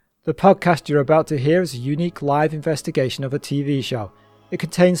The podcast you're about to hear is a unique live investigation of a TV show. It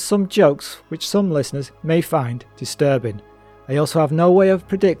contains some jokes which some listeners may find disturbing. I also have no way of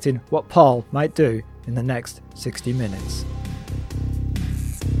predicting what Paul might do in the next 60 minutes.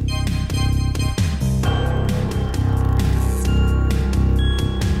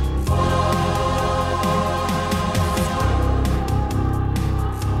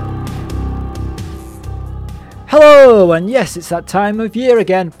 Hello, and yes, it's that time of year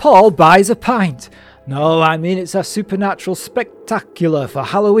again. Paul buys a pint. No, I mean it's a supernatural spectacular for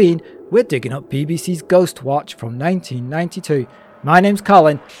Halloween. We're digging up BBC's Ghostwatch from 1992. My name's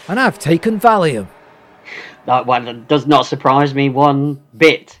Colin, and I've taken Valium. That does not surprise me one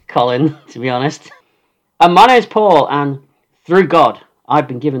bit, Colin, to be honest. And my name's Paul, and through God, I've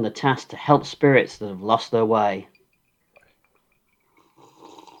been given the task to help spirits that have lost their way.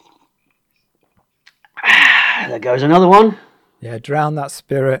 There goes another one. Yeah, drown that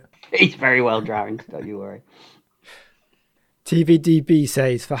spirit. He's very well drowned, don't you worry. TVDB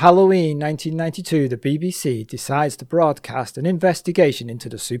says, for Halloween 1992, the BBC decides to broadcast an investigation into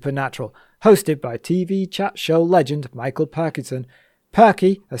the supernatural, hosted by TV chat show legend Michael Parkinson.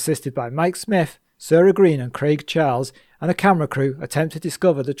 Parky, assisted by Mike Smith, Sarah Green and Craig Charles, and a camera crew attempt to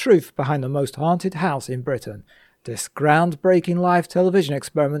discover the truth behind the most haunted house in Britain. This groundbreaking live television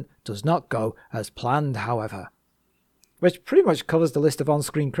experiment does not go as planned, however. Which pretty much covers the list of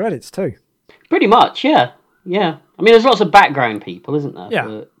on-screen credits too. Pretty much, yeah. Yeah. I mean, there's lots of background people, isn't there?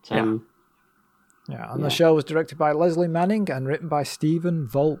 Yeah. But, The show was directed by Leslie Manning and written by Stephen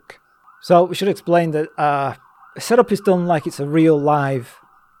Volk. So we should explain that the setup is done like it's a real live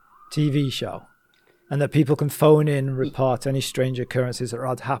TV show. And that people can phone in and report any strange occurrences or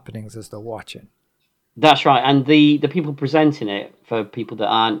odd happenings as they're watching. That's right, and the people presenting it, for people that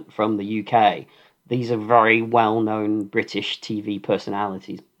aren't from the UK, these are very well-known British TV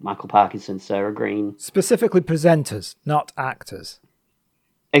personalities. Michael Parkinson, Sarah Green. Specifically presenters, not actors.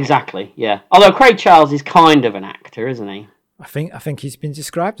 Exactly, yeah. Although Craig Charles is kind of an actor, isn't he? I think he's been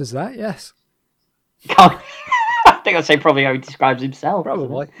described as that, yes. I think I'd say probably how he describes himself.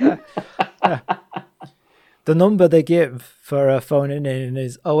 Probably, yeah. The number they give for phoning in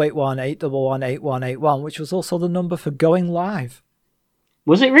is 081 811 8181, which was also the number for going live.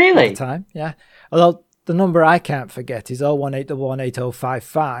 Was it really? At the time, yeah. Although the number I can't forget is 01811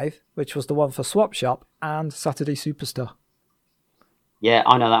 8055, which was the one for Swap Shop and Saturday Superstar. Yeah,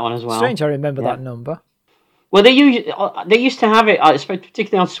 I know that one as well. Strange, I remember that number. Well, they used to have it,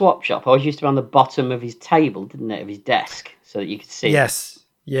 particularly on Swap Shop. I used to be on the bottom of his table, didn't it, of his desk, so that you could see. Yes.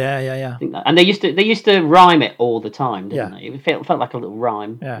 Yeah. And they used to rhyme it all all the time, didn't they? It felt like a little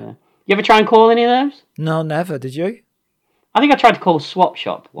rhyme. Yeah. You ever try and call any of those? No, never. Did you? I think I tried to call Swap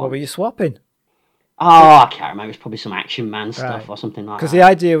Shop once. What were you swapping? Oh, I can't remember. It's probably some Action Man stuff or something like that. Because the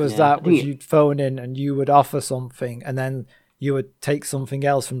idea was you'd phone in and you would offer something, and then you would take something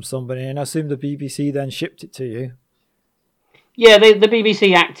else from somebody, and I assume the BBC then shipped it to you. Yeah, the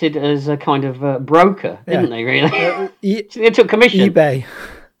BBC acted as a kind of broker, didn't they, really? They took commission. eBay.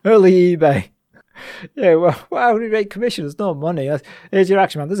 Early eBay. Yeah, well, how do you make commission? There's no money. Here's your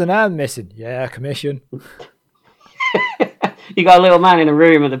Action Man. There's an arm missing. Yeah, commission. You got a little man in a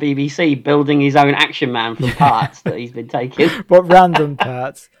room at the BBC building his own Action Man from parts that he's been taking. But random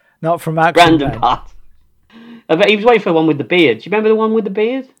parts, not from Action Man. Parts. But he was waiting for the one with the beard. Do you remember the one with the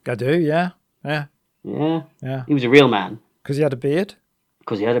beard? I do, yeah. He was a real man. Because he had a beard?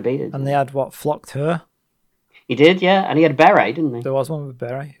 Because he had a beard. And they had, flocked hair? He did, yeah. And he had a beret, didn't he? There was one with a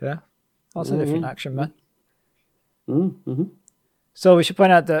beret, yeah. That's a different Action Man. Mm-hmm. So we should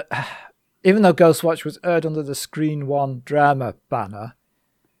point out that even though Ghostwatch was aired under the Screen One drama banner,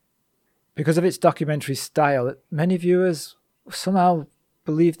 because of its documentary style, many viewers somehow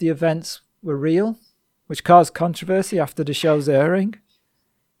believed the events were real, which caused controversy after the show's airing.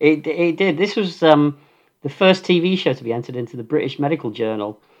 It did. This was the first TV show to be entered into the British Medical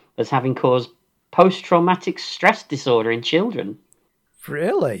Journal as having caused post-traumatic stress disorder in children.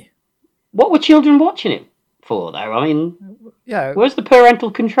 Really? What were children watching it for, though? I mean, where's the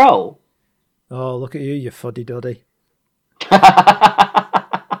parental control? Oh, look at you fuddy-duddy.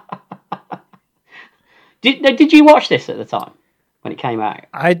 Did you watch this at the time when it came out?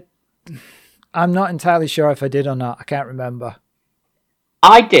 I'm not entirely sure if I did or not. I can't remember.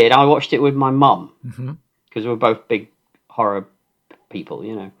 I did. I watched it with my mum because we're both big horror people,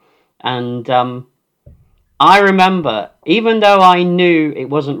 you know. And I remember, even though I knew it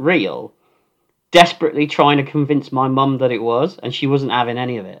wasn't real, desperately trying to convince my mum that it was, and she wasn't having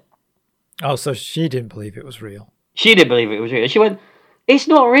any of it. Oh, so she didn't believe it was real. She did believe it was real. She went, It's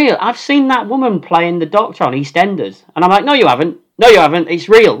not real. I've seen that woman playing the Doctor on EastEnders, and I'm like, no, you haven't. No, you haven't. It's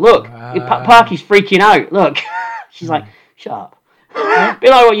real. Look, Parky's freaking out. Look, she's like, shut up. Be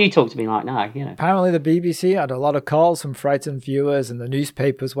like what you talk to me like now, you know. Apparently the BBC had a lot of calls from frightened viewers, and the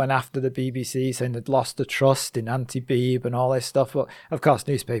newspapers went after the BBC saying they'd lost the trust in anti-Beeb and all this stuff. But of course,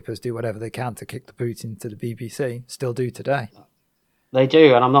 newspapers do whatever they can to kick the boot into the BBC. Still do today. They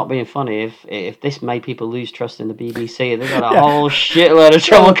do, and I'm not being funny. If this made people lose trust in the BBC, they've got a whole shitload of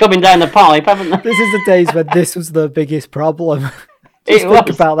trouble coming down the pipe, haven't they? This is the days when this was the biggest problem. Just think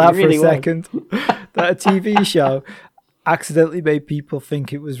about that for a second. That a TV show accidentally made people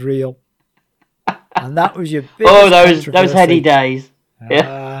think it was real, and that was your biggest those heady days.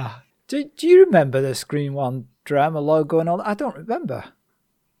 Yeah. Do you remember the Screen One drama logo and all that? I don't remember.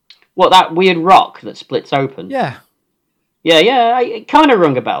 What, that weird rock that splits open? Yeah. It kind of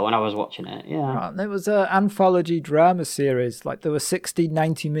rung a bell when I was watching it. Yeah. Right, it was an anthology drama series. Like there were 60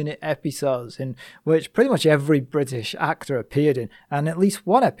 90-minute episodes in which pretty much every British actor appeared in, and at least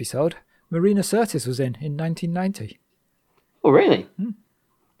one episode Marina Sirtis was in 1990. Oh, really?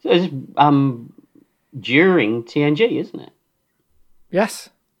 So it's during TNG, isn't it? Yes.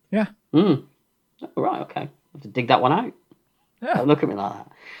 Yeah. Oh, right, okay. I have to dig that one out. Yeah. Don't look at me like that.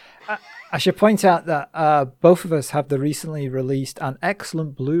 I should point out that both of us have the recently released and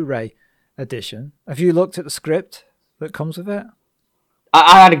excellent Blu-ray edition. Have you looked at the script that comes with it?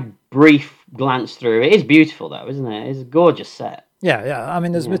 I had a brief glance through. It is beautiful, though, isn't it? It's a gorgeous set. Yeah. I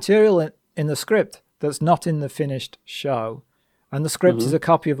mean, there's material in the script that's not in the finished show. And the script is a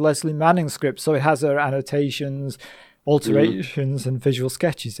copy of Leslie Manning's script, so it has her annotations, alterations, and visual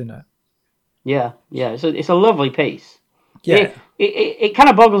sketches in it. Yeah. It's a lovely piece. Yeah. It kind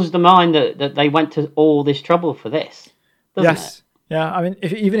of boggles the mind that they went to all this trouble for this, doesn't it? Yeah, I mean,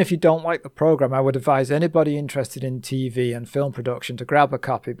 even if you don't like the program, I would advise anybody interested in TV and film production to grab a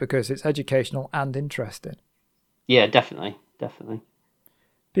copy because it's educational and interesting. Yeah, definitely.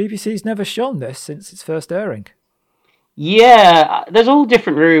 BBC's never shown this since its first airing. Yeah, there's all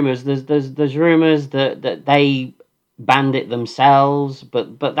different rumours. There's rumours that they banned it themselves,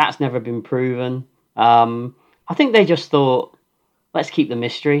 but that's never been proven. I think they just thought, let's keep the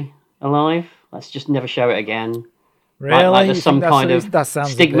mystery alive. Let's just never show it again. Really? Like there's some kind of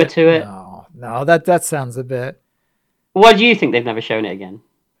stigma to it. No, that sounds a bit... Why do you think they've never shown it again?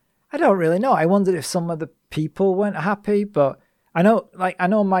 I don't really know. I wondered if some of the people weren't happy, but I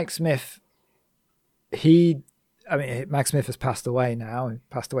know Mike Smith, Mike Smith has passed away now. He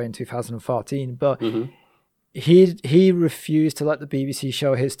passed away in 2014, but he refused to let the BBC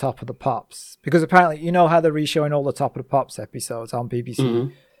show his Top of the Pops because apparently, you know how they're re-showing all the Top of the Pops episodes on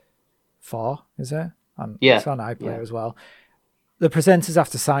BBC 4, is it? It's on iPlayer as well. The presenters have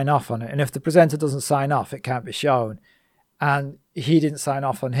to sign off on it, and if the presenter doesn't sign off, it can't be shown. And he didn't sign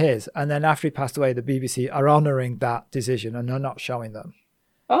off on his, and then after he passed away, the BBC are honouring that decision and they're not showing them.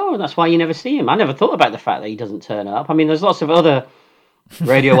 Oh, that's why you never see him. I never thought about the fact that he doesn't turn up. I mean, there's lots of other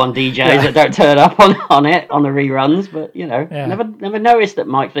Radio 1 DJs that don't turn up on the reruns, but, you know, never noticed that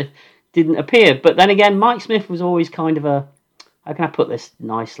Mike Smith didn't appear. But then again, Mike Smith was always kind of a, how can I put this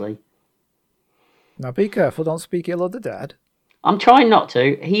nicely? Now, be careful, don't speak ill of the dead. I'm trying not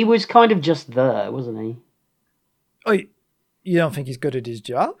to. He was kind of just there, wasn't he? Oh, you don't think he's good at his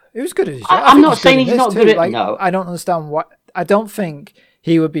job? He was good at his job. I'm not saying he's not good at... No. I don't understand what... I don't think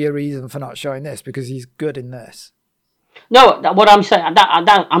he would be a reason for not showing this because he's good in this. No, what I'm saying...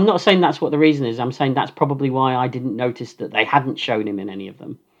 I'm not saying that's what the reason is. I'm saying that's probably why I didn't notice that they hadn't shown him in any of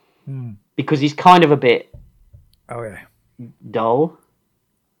them. Because he's kind of a bit... dull.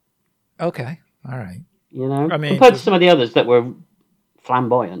 Okay. All right. You know, I mean, compared to some of the others that were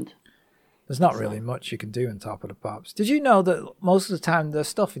flamboyant. There's not really much you can do in Top of the Pops. Did you know that most of the time the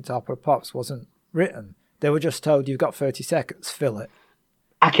stuff in Top of the Pops wasn't written? They were just told, you've got 30 seconds, fill it.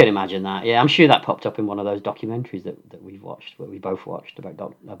 I can imagine that, yeah. I'm sure that popped up in one of those documentaries that we've watched, that we both watched about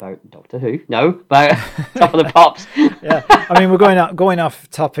Doctor Who. No, about Top of the Pops. Yeah, I mean, we're going off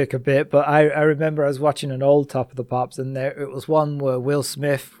topic a bit, but I remember I was watching an old Top of the Pops, and it was one where Will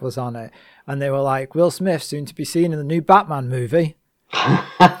Smith was on it, and they were like, Will Smith soon to be seen in the new Batman movie.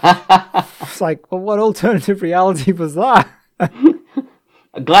 It's like, well, what alternative reality was that?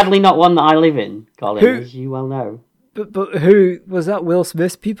 Gladly not one that I live in, Colin, as you well know. But who was that? Will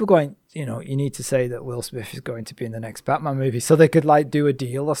Smith? People going, you know, you need to say that Will Smith is going to be in the next Batman movie so they could like do a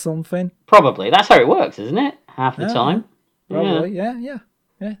deal or something. Probably. That's how it works, isn't it? Half the time. Probably, yeah.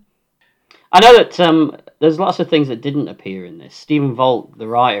 I know that there's lots of things that didn't appear in this. Stephen Volt, the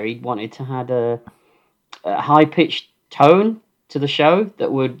writer, he wanted to have a high-pitched tone to the show that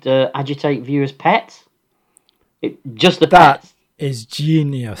would agitate viewers' pets. Just the pets. is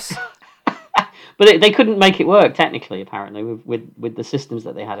genius. But they couldn't make it work technically, apparently, with the systems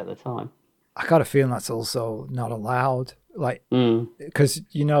that they had at the time. I got a feeling that's also not allowed. Like, because,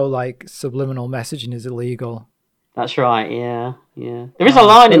 like subliminal messaging is illegal. That's right. Yeah. There is a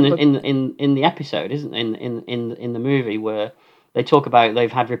line in the episode, isn't in the movie where they talk about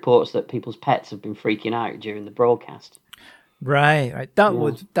they've had reports that people's pets have been freaking out during the broadcast. Right. That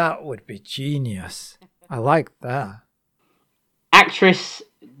would be genius. I like that. Actress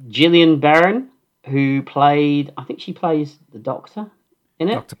Gillian Barron, who played, I think she plays the Doctor in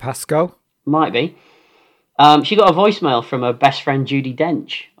it. Dr. Pascoe? Might be. She got a voicemail from her best friend Judi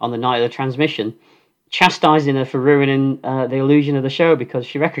Dench on the night of the transmission, chastising her for ruining the illusion of the show because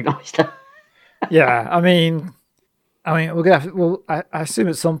she recognised her. Yeah, I mean, we're gonna have. Well, I assume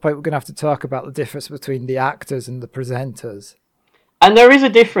at some point we're gonna have to talk about the difference between the actors and the presenters. And there is a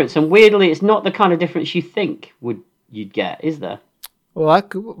difference, and weirdly, it's not the kind of difference you think you'd get, is there?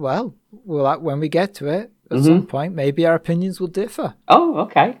 Well, when we get to it at some point, maybe our opinions will differ. Oh,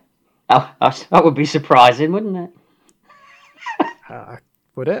 okay. Oh, that would be surprising, wouldn't it?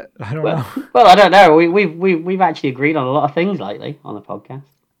 Would it? I don't know. Well, I don't know. We've actually agreed on a lot of things lately on the podcast.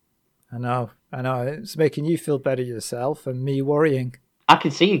 I know. It's making you feel better yourself, and me worrying. I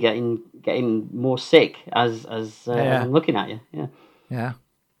can see you getting more sick as I'm looking at you. Yeah. Yeah.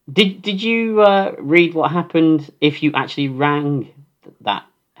 Did you read what happened if you actually rang that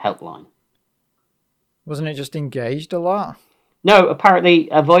helpline? Wasn't it just engaged a lot? No, apparently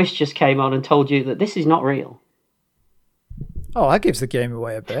a voice just came on and told you that this is not real. Oh, that gives the game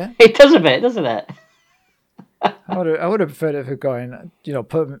away a bit. It does a bit, doesn't it? I would have preferred it if it going,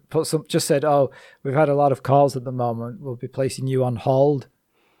 put some, just said, oh, we've had a lot of calls at the moment. We'll be placing you on hold.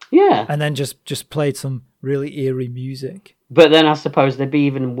 Yeah. And then just played some really eerie music. But then I suppose there'd be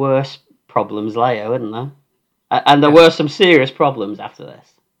even worse problems later, wouldn't there? And there were some serious problems after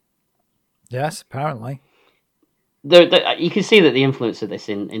this. Yes, apparently. You can see that the influence of this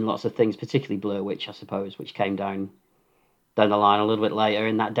in lots of things, particularly Blair Witch, I suppose, which came down the line a little bit later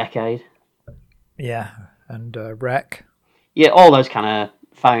in that decade. Yeah, and Wreck. Yeah, all those kind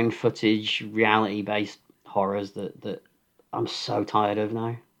of found footage, reality-based horrors that I'm so tired of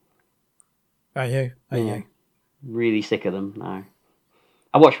now. Are you? You? Really sick of them now.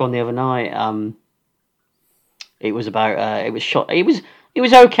 I watched one the other night. It was about. It was shot. It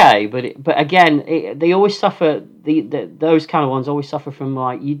was okay, but again, they always suffer. Those kind of ones always suffer from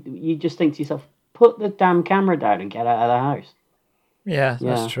like you just think to yourself, put the damn camera down and get out of the house. Yeah,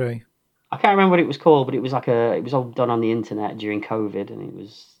 that's true. I can't remember what it was called, but it was it was all done on the internet during COVID, and it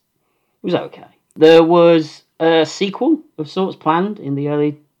was okay. There was a sequel of sorts planned in the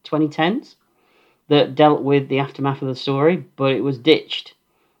early 2010s that dealt with the aftermath of the story, but it was ditched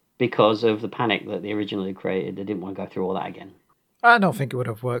because of the panic that they originally created. They didn't want to go through all that again. I don't think it would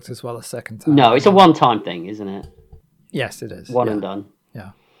have worked as well a second time. No, it's a one-time thing, isn't it? Yes, it is. One and done.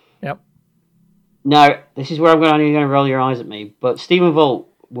 Yeah. Yep. Now, this is where I'm going to roll your eyes at me, but Stephen Holt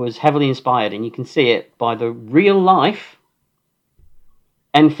was heavily inspired, and you can see it by the real-life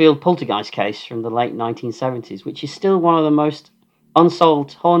Enfield poltergeist case from the late 1970s, which is still one of the most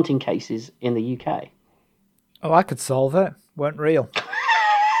unsolved haunting cases in the UK. Oh, I could solve it. Weren't real.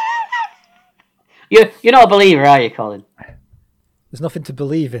 You're not a believer, are you, Colin? There's nothing to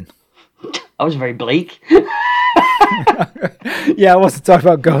believe in. I was very bleak. Yeah, I wasn't talking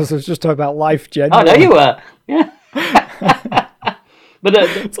about ghosts. I was just talking about life generally. Oh, no, you were. Yeah. But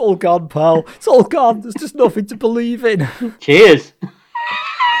it's all gone, pal. It's all gone. There's just nothing to believe in. Cheers.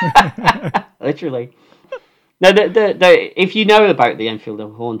 Literally. Now, if you know about the Enfield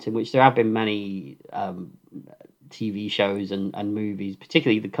haunting, which there have been many TV shows and movies,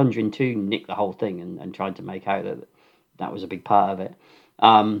 particularly The Conjuring 2 nicked the whole thing and tried to make out that was a big part of it.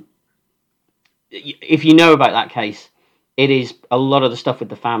 If you know about that case, it is a lot of the stuff with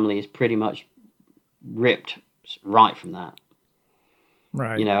the family is pretty much ripped right from that.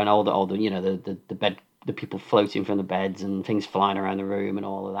 Right. And all the the bed, the people floating from the beds and things flying around the room and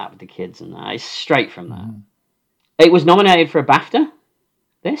all of that with the kids and that. It's straight from that. It was nominated for a BAFTA.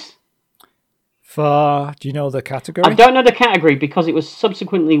 This. Do you know the category? I don't know the category because it was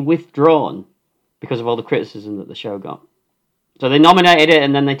subsequently withdrawn because of all the criticism that the show got. So they nominated it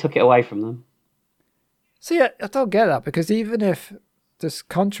and then they took it away from them. See, I don't get that, because even if there's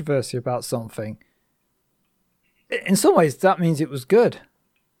controversy about something, in some ways that means it was good.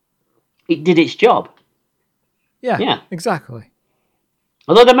 It did its job. Yeah, exactly.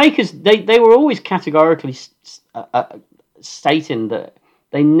 Although the makers, they were always categorically stating that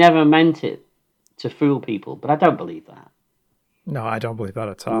they never meant it to fool people, but I don't believe that. No, I don't believe that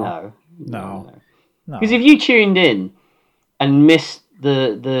at all. No. No. Because if you tuned in and missed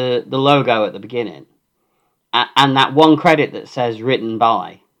the logo at the beginning, and that one credit that says written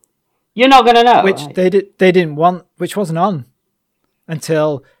by, you're not going to know. Which right? they didn't want, which wasn't on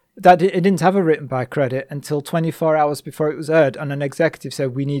until that it didn't have a written by credit until 24 hours before it was aired, and an executive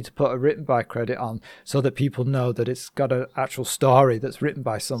said we need to put a written by credit on so that people know that it's got an actual story that's written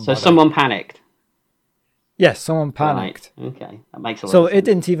by somebody. So someone panicked. Yes, someone panicked. Right. Okay, that makes a lot So of sense. it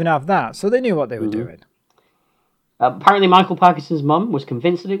didn't even have that, so they knew what they were doing. Apparently, Michael Parkinson's mum was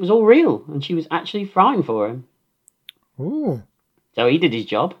convinced that it was all real, and she was actually fine for him. Ooh. So he did his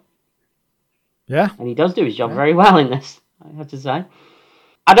job. Yeah. And he does do his job very well in this, I have to say.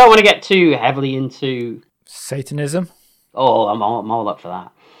 I don't want to get too heavily into Satanism. Oh, I'm all up for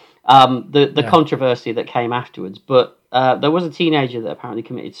that. The controversy that came afterwards, but there was a teenager that apparently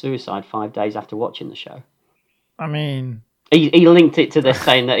committed suicide 5 days after watching the show. I mean, he linked it to this,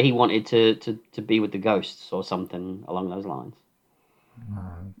 saying that he wanted to be with the ghosts or something along those lines.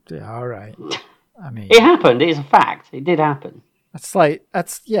 Yeah, all right. I mean, it happened. It is a fact. It did happen. That's like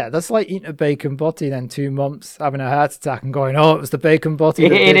eating a bacon butty, then 2 months having a heart attack and going, "Oh, it was the bacon butty."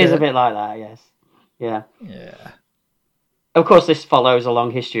 It is a bit like that, yes. Yeah. Yeah. Of course, this follows a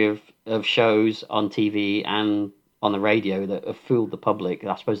long history of shows on TV and on the radio that have fooled the public.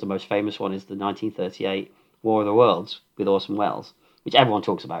 I suppose the most famous one is the 1938 War of the Worlds with Orson Welles, which everyone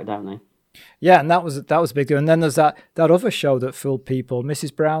talks about, don't they? Yeah, and that was a big deal. And then there's that other show that fooled people,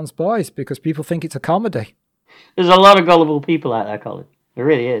 Mrs. Brown's Boys, because people think it's a comedy. There's a lot of gullible people out there, Colin. There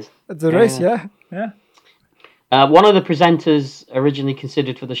really is. There is, yeah. One of the presenters originally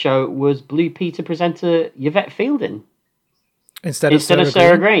considered for the show was Blue Peter presenter Yvette Fielding. Instead of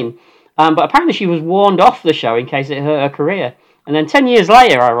Sarah Green. But apparently she was warned off the show in case it hurt her career. And then 10 years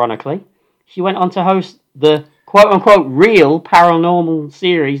later, ironically, she went on to host the quote-unquote real paranormal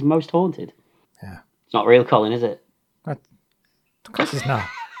series Most Haunted. Yeah. It's not real, Colin, is it? Of course it's not.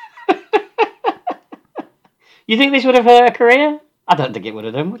 You think this would have hurt her career? I don't think it would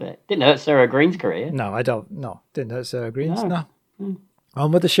have done, would it? Didn't hurt Sarah Green's career. No, I don't. No, didn't hurt Sarah Green's. No. Mm.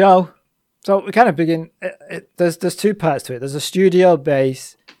 On with the show. So we kind of begin. There's 2 parts to it. There's a studio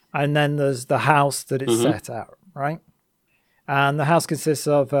base, and then there's the house that it's set out, right? And the house consists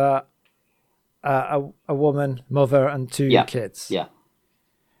of a woman, mother, and 2 kids. Yeah.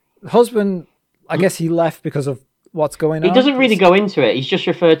 The husband, I guess he left because of what's going on. He doesn't really go into it. He's just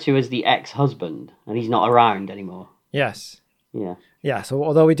referred to as the ex-husband, and he's not around anymore. Yes. Yeah. Yeah, so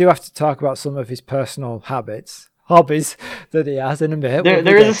although we do have to talk about some of his personal hobbies that he has in a minute.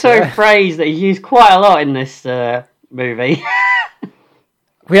 There is a certain phrase that he used quite a lot in this movie.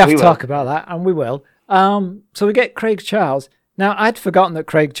 we have to talk about that, and we will. So we get Craig Charles. Now, I'd forgotten that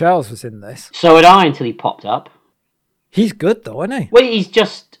Craig Charles was in this. So had I, until he popped up. He's good, though, isn't he? Well, he's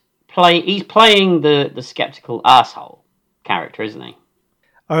playing the sceptical arsehole character, isn't he?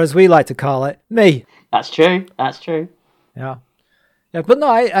 Or as we like to call it, me. That's true. Yeah, but no,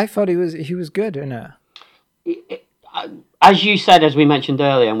 I thought he was good, isn't it? As you said, as we mentioned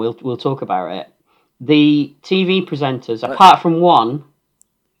earlier, and we'll talk about it, the TV presenters, apart from one...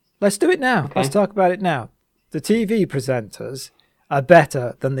 Let's do it now. Okay. Let's talk about it now. The TV presenters are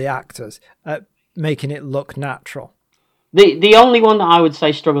better than the actors at making it look natural. The only one that I would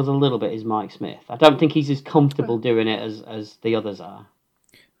say struggles a little bit is Mike Smith. I don't think he's as comfortable doing it as the others are.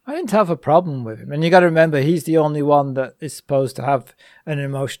 I didn't have a problem with him. And you got to remember, he's the only one that is supposed to have an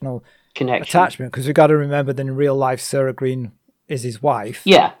emotional attachment. Because we got to remember that in real life, Sarah Green is his wife.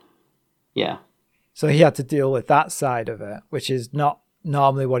 Yeah. So he had to deal with that side of it, which is not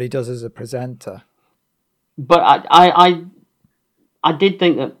normally what he does as a presenter. But I did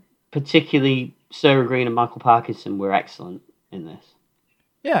think that particularly Sarah Green and Michael Parkinson were excellent in this.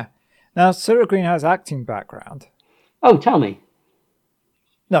 Yeah. Now, Sarah Green has acting background. Oh, tell me.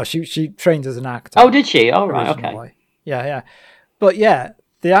 No, she trained as an actor. Oh, did she? Oh, right, okay. Yeah. But yeah,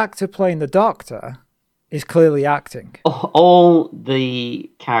 the actor playing the Doctor is clearly acting. All the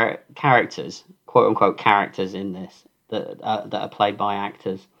characters, quote-unquote characters in this, that are played by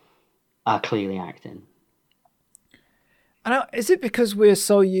actors, are clearly acting. Is it because we're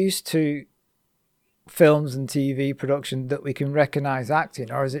so used to films and TV production that we can recognise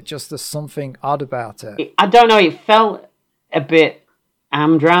acting, or is it just there's something odd about it? I don't know. It felt a bit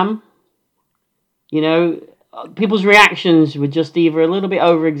amdram. You know, people's reactions were just either a little bit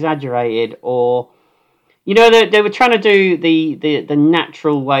over-exaggerated or... You know, they were trying to do the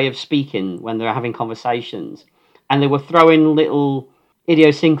natural way of speaking when they were having conversations, and they were throwing little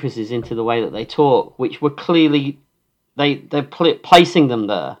idiosyncrasies into the way that they talk, which were clearly... They're placing them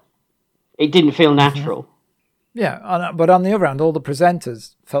there. It didn't feel natural. Yeah, but on the other hand, all the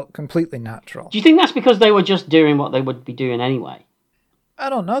presenters felt completely natural. Do you think that's because they were just doing what they would be doing anyway? I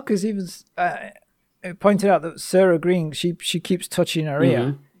don't know, because he was it pointed out that Sarah Green, she keeps touching her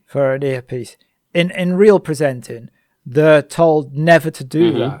ear for an earpiece. In real presenting, they're told never to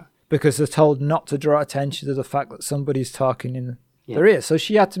do that because they're told not to draw attention to the fact that somebody's talking in their ear. So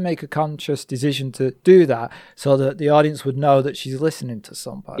she had to make a conscious decision to do that so that the audience would know that she's listening to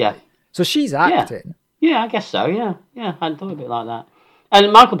somebody. Yeah. So she's acting. Yeah, I guess so, yeah. Yeah, I thought a bit like that.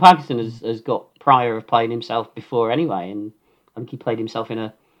 And Michael Parkinson has got prior of playing himself before anyway, and I think he played himself in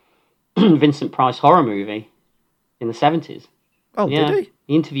a Vincent Price horror movie in the 70s. Oh, yeah, did he?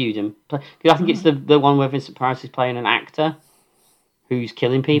 He interviewed him. I think it's the one where Vincent Price is playing an actor who's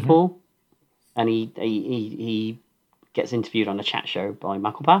killing people, and he gets interviewed on a chat show by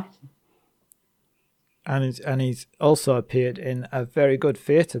Michael Parkinson. And he's also appeared in a very good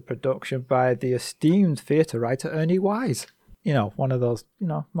theatre production by the esteemed theatre writer Ernie Wise. You know, one of those,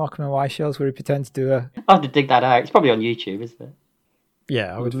 Morecambe and Wise shows where he pretends to do a... I have to dig that out. It's probably on YouTube, isn't it?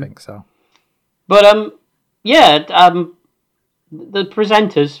 Yeah, I would think so. But, the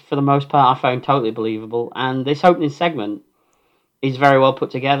presenters, for the most part, I found totally believable. And this opening segment is very well put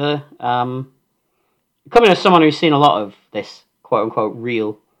together. Coming as someone who's seen a lot of this, quote-unquote,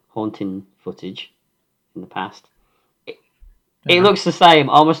 real haunting footage in the past, it looks the same,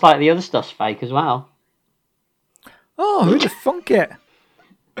 almost like the other stuff's fake as well. Oh, who'd have thunk it?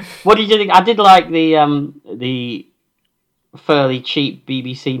 What did you think? I did like the fairly cheap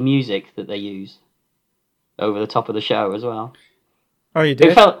BBC music that they use over the top of the show as well. Oh, you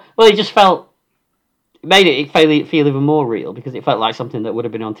did? It made it feel even more real because it felt like something that would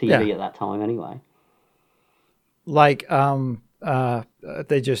have been on TV at that time anyway. Like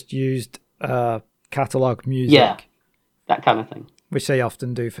they just used catalogue music. Yeah, that kind of thing. Which they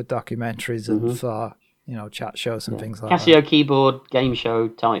often do for documentaries and for, chat shows and things like that. Casio keyboard, game show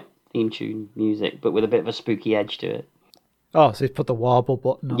type theme tune music, but with a bit of a spooky edge to it. Oh, so he's put the warble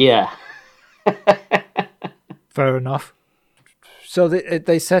button on. Yeah. Fair enough. So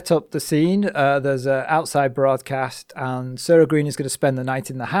they set up the scene. There's an outside broadcast, and Sarah Green is going to spend the night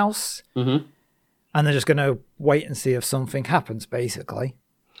in the house. Mm-hmm. And they're just going to wait and see if something happens, basically.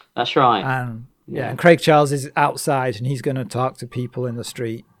 That's right. And and Craig Charles is outside, and he's going to talk to people in the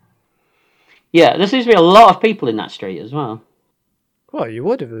street. Yeah, there seems to be a lot of people in that street as well. Well, you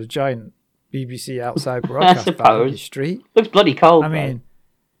would if there was a giant BBC outside broadcast van in the street. Looks bloody cold. I mean,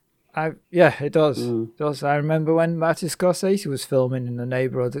 it does. It does. I remember when Martin Scorsese was filming in the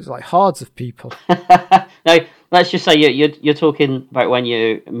neighbourhood, it was like hordes of people. Now, let's just say you're talking about when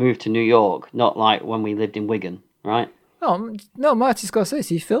you moved to New York, not like when we lived in Wigan, right? No, Martin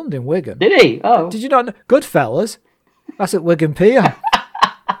Scorsese filmed in Wigan. Did he? Oh. Did you not know? Goodfellas? That's at Wigan Pier.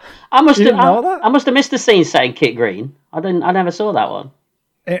 I must have missed the scene set in Kit Green. I never saw that one.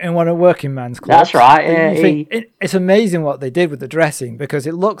 In one of Working Man's clubs. That's right. Yeah, it's amazing what they did with the dressing because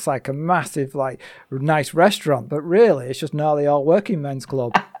it looks like a massive, nice restaurant, but really it's just gnarly old Working Men's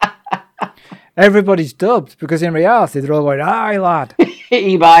club. Everybody's dubbed because in reality they're all going, "Aye, lad."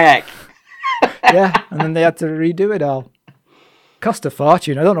 Bayek. Yeah, and then they had to redo it all. Cost a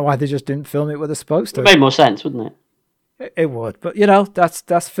fortune. I don't know why they just didn't film it where they're supposed to. It made more sense, wouldn't it? It would, but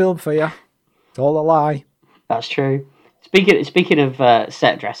that's film for you. It's all a lie. That's true. Speaking of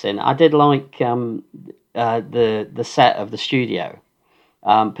set dressing, I did like the set of the studio,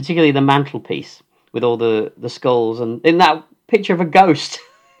 particularly the mantelpiece with all the skulls, and in that picture of a ghost,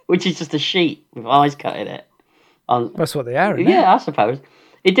 which is just a sheet with eyes cut in it. That's what they are. Yeah, I suppose.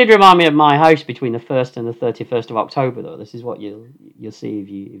 It did remind me of my house between the 1st and the 31st of October, though. This is what you'll see if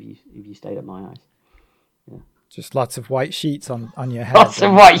you stayed at my house. Yeah. Just lots of white sheets on your head. Lots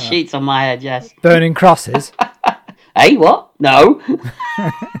of white sheets on my head, yes. Burning crosses. Hey, what? No. Who do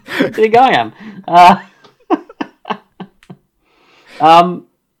you think I am?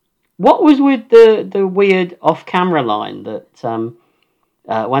 What was with the weird off-camera line that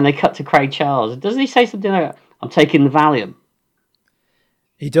when they cut to Craig Charles, doesn't he say something like, "I'm taking the Valium"?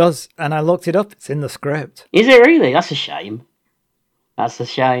 He does, and I looked it up. It's in the script. Is it really? That's a shame. That's a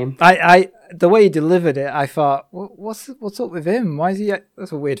shame. The way he delivered it, I thought, what's up with him? Why is he?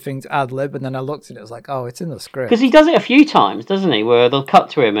 That's a weird thing to ad lib. And then I looked at it, I was like, oh, it's in the script. Because he does it a few times, doesn't he? Where they'll cut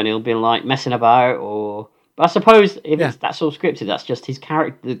to him and he'll be like messing about, or. But I suppose if that's all scripted, that's just his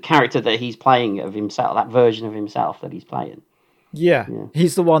character, the character that he's playing of himself, that version of himself that he's playing. Yeah.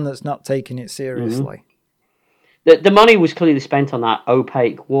 He's the one that's not taking it seriously. Mm-hmm. The money was clearly spent on that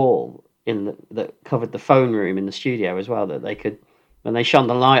opaque wall that covered the phone room in the studio as well, that they could, when they shone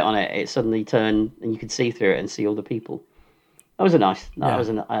the light on it, it suddenly turned and you could see through it and see all the people. That was a nice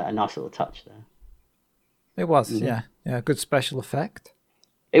little touch there. It was, yeah. Good special effect.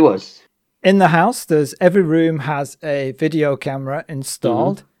 It was. In the house, every room has a video camera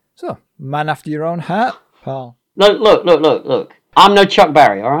installed. So, man after your own heart, pal. Look. I'm no Chuck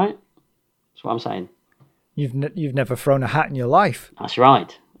Berry, all right? That's what I'm saying. You've never thrown a hat in your life. That's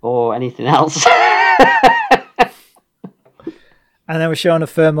right. Or anything else. And then we're showing a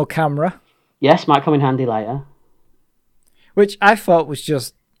thermal camera. Yes, might come in handy later. Which I thought was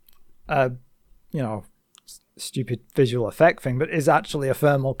just stupid visual effect thing, but is actually a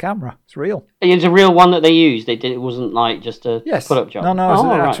thermal camera. It's real. It's a real one that they used. It wasn't like just a put-up job. No, it's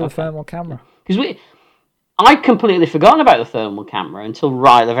an actual thermal camera. Because I'd completely forgotten about the thermal camera until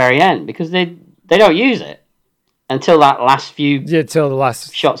right at the very end, because they don't use it until that last few till the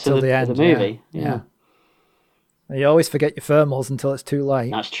last shots of the movie. Yeah. You always forget your thermals until it's too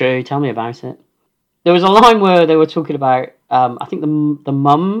late. That's true. Tell me about it. There was a line where they were talking about, I think the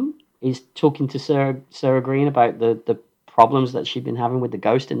mum is talking to Sarah Green about the problems that she'd been having with the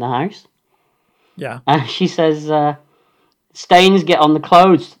ghost in the house. Yeah. And she says, stains get on the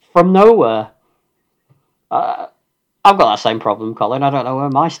clothes from nowhere. I've got that same problem, Colin. I don't know where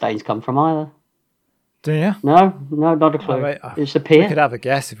my stains come from either. Do you? No, not a clue. Oh, wait, it's appear. We could have a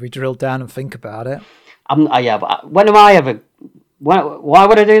guess if we drilled down and think about it. But when am I ever... Why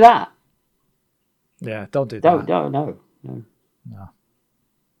would I do that? Yeah, don't do that. No.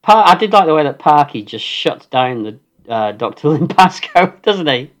 I did like the way that Parky just shuts down the Dr. Lynn Pascoe, doesn't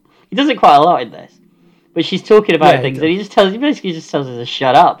he? He does it quite a lot in this. But she's talking about things, and he basically just tells her to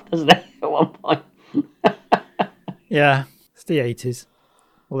shut up, doesn't he, at one point? Yeah, it's the 80s.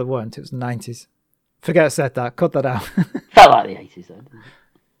 Well, it weren't. It was the 90s. Forget I said that. Cut that out. Felt like the 80s, though, didn't it?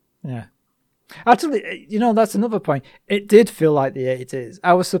 Yeah. Actually, that's another point. It did feel like the 80s.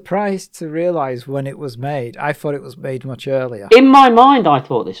 I was surprised to realise when it was made. I thought it was made much earlier. In my mind, I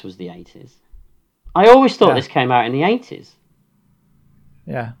thought this was the 80s. I always thought this came out in the 80s.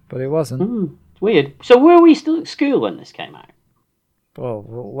 Yeah, but it wasn't. It's weird. So were we still at school when this came out? Well,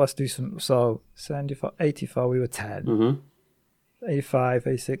 let's do some... So, 74, 84, we were 10. Mm-hmm. 85,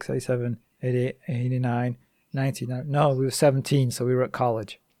 86, 87, 88, 89, 99. No, we were 17, so we were at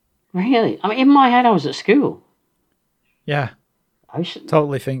college. Really? I mean, in my head, I was at school. Yeah.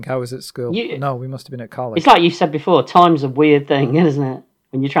 Totally think I was at school. No, we must have been at college. It's like you said before, time's a weird thing, isn't it?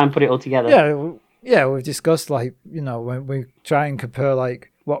 When you try and put it all together. Yeah, we've discussed, when we try and compare,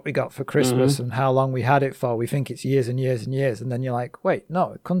 what we got for Christmas and how long we had it for, we think it's years and years and years, and then you're like, wait,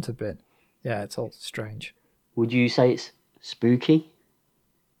 no, it couldn't have been. Yeah, it's all strange. Would you say it's spooky?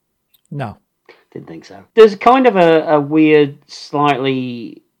 No. Didn't think so. There's kind of a weird,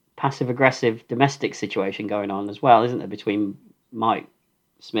 slightly passive-aggressive domestic situation going on as well, isn't there, between Mike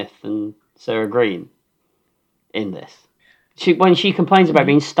Smith and Sarah Green in this. When she complains about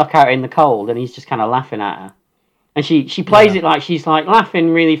being stuck out in the cold and he's just kind of laughing at her. And she plays it like she's laughing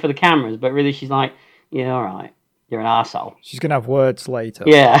really for the cameras, but really she's like, yeah, all right, you're an arsehole. She's going to have words later.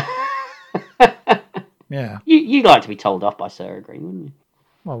 Yeah. Yeah. You'd like to be told off by Sarah Green, wouldn't you?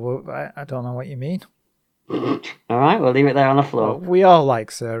 Well, I don't know what you mean. All right, we'll leave it there on the floor. Well, we all like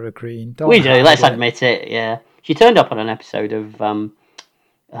Sarah Green. We do, let's admit it, yeah. She turned up on an episode of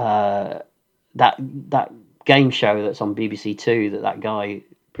that game show that's on BBC Two that guy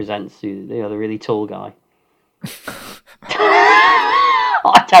presents, the really tall guy.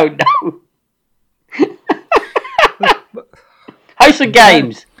 I don't know. House of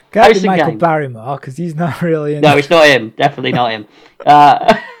Games. Can't be Michael Barrymore because he's not really in. No, it's not him. Definitely not him.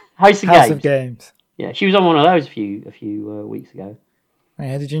 House of Games. Yeah, she was on one of those a few weeks ago.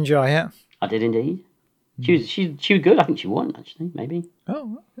 Yeah, did you enjoy it? I did indeed. She was good. I think she won actually. Maybe.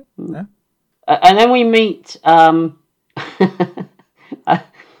 Oh. Yeah. And then we meet.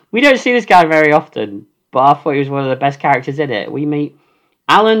 We don't see this guy very often, but I thought he was one of the best characters in it. We meet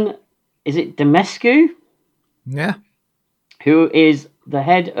Alan. Is it Demescu? Yeah. Who is the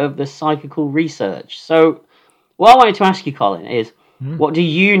head of the psychical research. So, what I wanted to ask you, Colin, is what do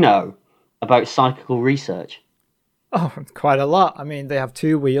you know about psychical research? Oh, quite a lot. I mean, they have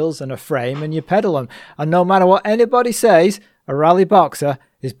two wheels and a frame and you pedal them. And no matter what anybody says, a rally boxer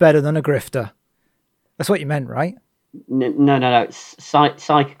is better than a grifter. That's what you meant, right? No. It's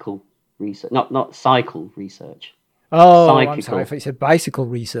psychical research, not cycle research. Oh, psychical. I'm sorry. I thought you said bicycle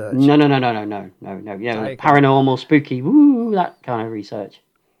research. No. Yeah, paranormal, spooky, woo, that kind of research.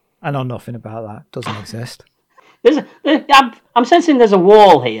 I know nothing about that. Doesn't exist. I'm sensing there's a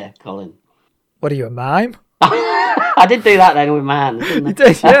wall here, Colin. What are you, a mime? I did do that then with my hands, didn't I? You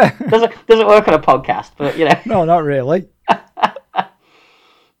did, yeah. Doesn't work on a podcast, but No, not really.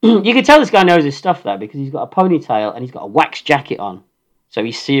 You can tell this guy knows his stuff though, because he's got a ponytail and he's got a wax jacket on, so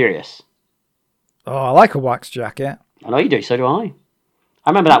he's serious. Oh, I like a wax jacket. I know you do, so do I. I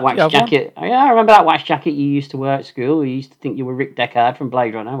remember that wax jacket. One? Yeah, I remember that wax jacket you used to wear at school. You used to think you were Rick Deckard from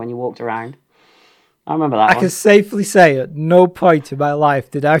Blade Runner when you walked around. I remember that. I can safely say at no point in my life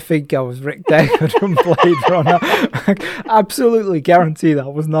did I think I was Rick Deckard from Blade Runner. I absolutely guarantee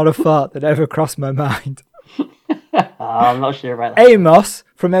that was not a thought that ever crossed my mind. I'm not sure about that. Amos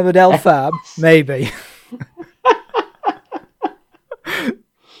from Emmerdale Farm, maybe.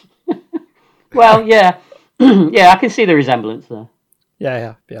 Well, yeah. Yeah, I can see the resemblance there.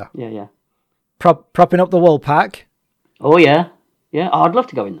 Yeah. Propping up the wool pack. Oh, yeah. Yeah, I'd love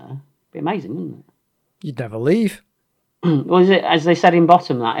to go in there. It'd be amazing, wouldn't it? You'd never leave. Well, is it, as they said in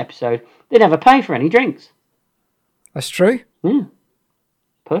Bottom, that episode, they never pay for any drinks. That's true. Yeah.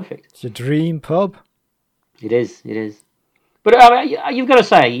 Perfect. It's your dream pub. It is. But you've got to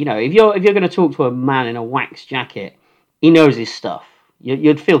say, if you're going to talk to a man in a wax jacket, he knows his stuff.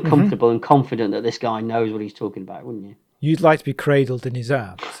 You'd feel comfortable and confident that this guy knows what he's talking about, wouldn't you? You'd like to be cradled in his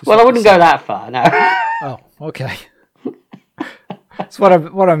arms. Well, I wouldn't go that far, no. Oh, okay. That's what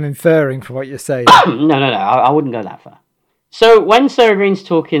I'm inferring from what you're saying. No, I wouldn't go that far. So when Sarah Green's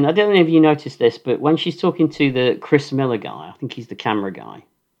talking, I don't know if you noticed this, but when she's talking to the Chris Miller guy, I think he's the camera guy,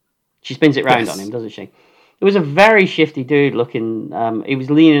 she spins it round on him, doesn't she? It was a very shifty dude looking. He was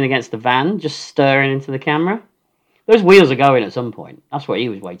leaning against the van, just staring into the camera. Those wheels are going at some point. That's what he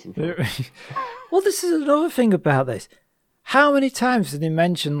was waiting for. Well, this is another thing about this. How many times did they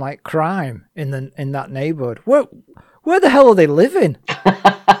mention like crime in that neighborhood? Where the hell are they living?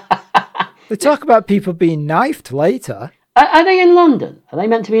 They talk about people being knifed later. Are they in London? Are they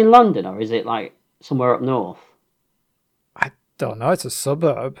meant to be in London, or is it like somewhere up north? I don't know. It's a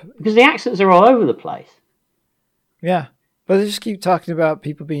suburb. Because the accents are all over the place. Yeah. But they just keep talking about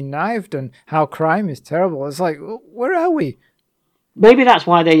people being knifed and how crime is terrible. It's like, where are we? Maybe that's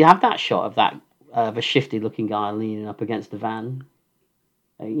why they have that shot of that of a shifty-looking guy leaning up against the van.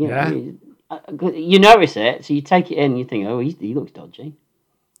 You notice it, so you take it in and you think, oh, he looks dodgy.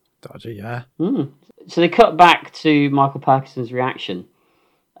 Dodgy, yeah. So they cut back to Michael Parkinson's reaction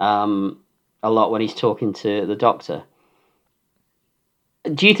a lot when he's talking to the doctor.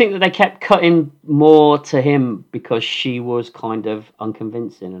 Do you think that they kept cutting more to him because she was kind of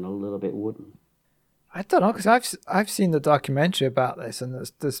unconvincing and a little bit wooden? I don't know, because I've seen the documentary about this, and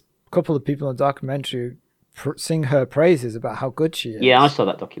there's a couple of people in the documentary sing her praises about how good she is. Yeah, I saw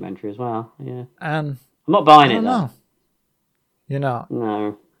that documentary as well. Yeah, and I'm not buying it though. You're not?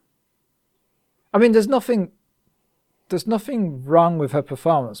 No. I mean, there's nothing wrong with her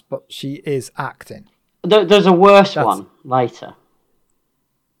performance, but she is acting. There's a worse one later.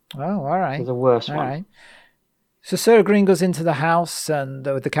 Oh, all right. There's a worse one. Right. So Sarah Green goes into the house and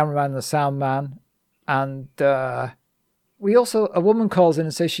with the cameraman and the sound man, and a woman calls in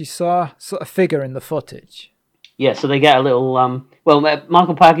and says she saw sort of figure in the footage. Yeah, so they get a little.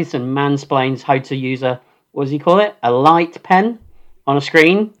 Michael Parkinson mansplains how to use what does he call it? A light pen on a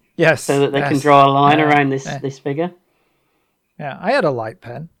screen. Yes. So that they can draw a line around this figure. Yeah, I had a light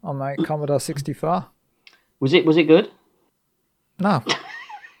pen on my Commodore 64. Was it good? No.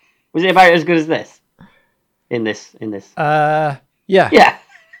 Was it about as good as this? In this? Yeah. Yeah.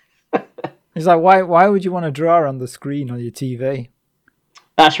 He's like, why would you want to draw on the screen on your TV?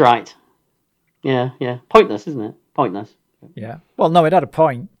 That's right. Yeah. Pointless, isn't it? Pointless. Yeah. Well, no, it had a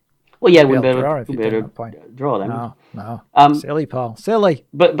point. Well, yeah, wouldn't be able to draw them. No. Silly, Paul. Silly.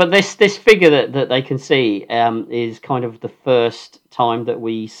 But this figure that they can see is kind of the first time that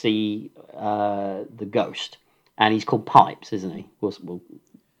we see the ghost, and he's called Pipes, isn't he?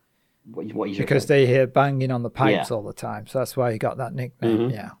 Because they hear banging on the pipes all the time, so that's why he got that nickname.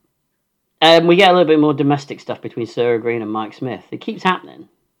 Mm-hmm. Yeah. We get a little bit more domestic stuff between Sarah Green and Mike Smith. It keeps happening.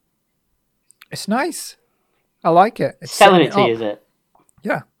 It's nice. I like it. It's selling it to you, is it?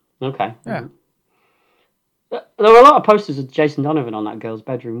 Yeah. Okay. Yeah. There were a lot of posters of Jason Donovan on that girl's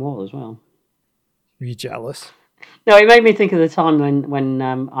bedroom wall as well. Were you jealous? No, it made me think of the time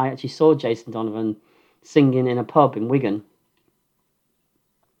when I actually saw Jason Donovan singing in a pub in Wigan.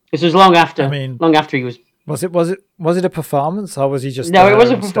 This was long after he was. Was it a performance, or was he just? No, it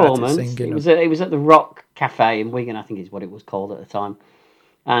was a performance. It was at the Rock Cafe in Wigan, I think is what it was called at the time,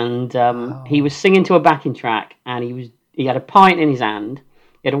 and he was singing to a backing track, and he had a pint in his hand.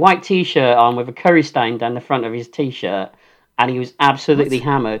 He had a white T-shirt on with a curry stain down the front of his T-shirt, and he was absolutely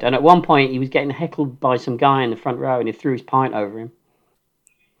hammered. And at one point, he was getting heckled by some guy in the front row, and he threw his pint over him.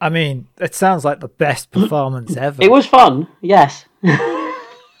 I mean, it sounds like the best performance ever. It was fun, yes.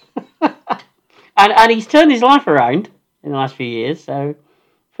 And he's turned his life around in the last few years, so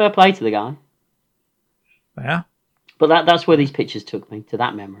fair play to the guy. Yeah. But that's where these pictures took me, to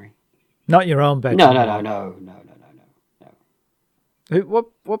that memory. Not your own bedroom No.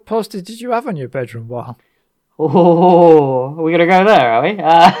 What poster did you have on your bedroom wall? Oh, are we going to go there, are we?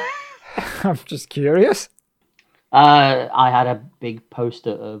 I'm just curious. I had a big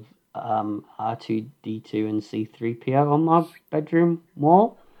poster of R2-D2 and C-3PO on my bedroom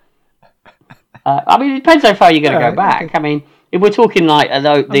wall. I mean, it depends how far you're going to go back. Okay. I mean, if we're talking like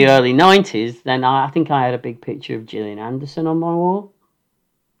the early 90s, then I think I had a big picture of Gillian Anderson on my wall.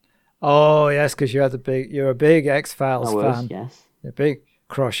 Oh, yes, because you're a big X-Files fan. Yes. A big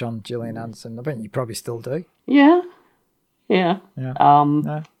crush on Gillian Anderson. I bet you probably still do. Yeah. No,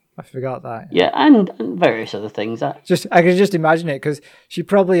 I forgot that. Yeah, and various other things. I can just imagine it, because she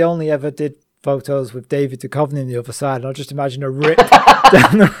probably only ever did photos with David Duchovny on the other side. I'll just imagine a rip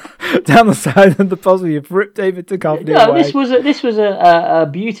down the side of the poster. You've ripped David Duchovny away. This was a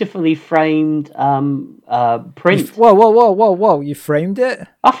beautifully framed print. Whoa! You framed it?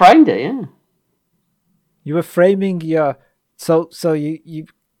 I framed it. Yeah. You were framing your. So you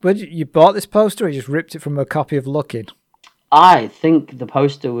bought this poster, or you just ripped it from a copy of Looking? I think the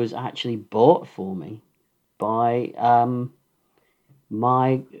poster was actually bought for me by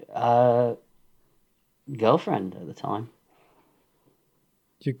my girlfriend at the time.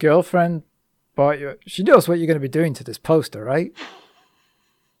 Your girlfriend bought you? She knows what you're going to be doing to this poster, right?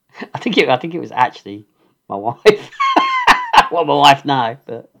 I think it was actually my wife. Well, my wife now,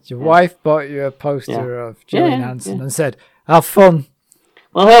 but your wife bought you a poster of Gillian Anderson and said, "Have fun."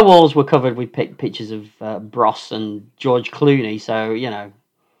 Well, her walls were covered with pictures of Bros and George Clooney, so it's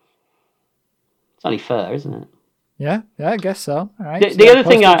only fair, isn't it? Yeah, I guess so. All right. The other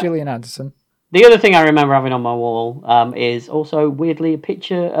thing, Gillian Anderson. The other thing I remember having on my wall is also weirdly a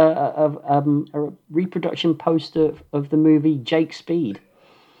picture of a reproduction poster of the movie Jake Speed.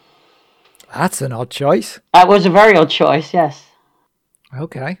 That's an odd choice. That was a very odd choice, yes.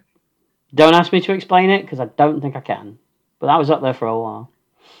 Okay. Don't ask me to explain it, because I don't think I can. But that was up there for a while.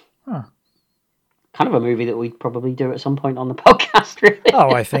 Huh. Kind of a movie that we'd probably do at some point on the podcast, really.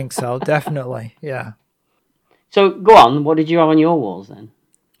 Oh, I think so, definitely, yeah. So, go on, what did you have on your walls then?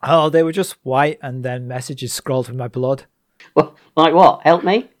 Oh, they were just white and then messages scrawled with my blood. Well, like what? Help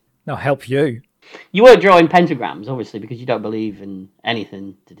me? No, help you. You weren't drawing pentagrams, obviously, because you don't believe in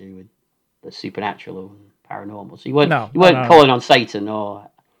anything to do with the supernatural or paranormal. So you weren't calling on Satan or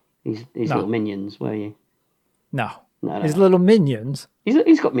his little minions, were you? No. His little minions?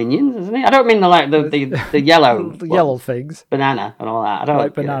 He's got minions, hasn't he? I don't mean the yellow... the yellow things. Banana and all that. I don't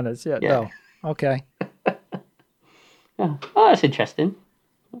like bananas, yeah. No. Okay. Oh, that's interesting.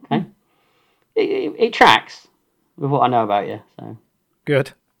 Okay. It tracks with what I know about you. So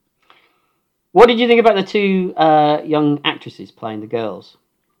good. What did you think about the two young actresses playing the girls?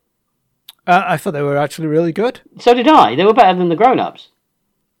 I thought they were actually really good. So did I. They were better than the grown-ups.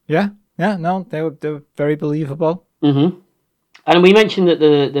 Yeah. No, they were very believable. Mm-hmm. And we mentioned that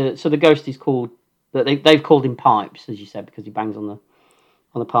the ghost is called that they've called him Pipes, as you said, because he bangs on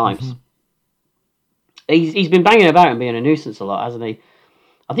the pipes. Mm-hmm. He's been banging about and being a nuisance a lot, hasn't he?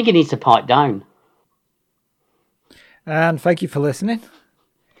 I think he needs to pipe down. And thank you for listening.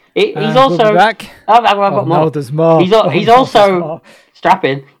 He's also we'll be back. I've got more. No, there's more. He's also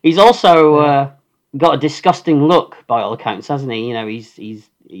strapping. He's also got a disgusting look by all accounts, hasn't he?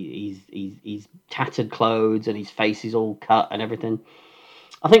 He's tattered clothes and his face is all cut and everything.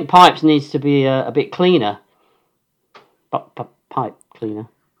 I think Pipes needs to be a bit cleaner. Pipe cleaner.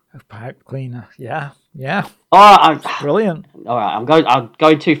 Pipe cleaner. Yeah. All right, brilliant. All right, I'm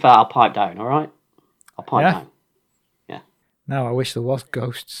going too far. I'll pipe down. All right, I'll pipe down. Yeah. No, I wish there was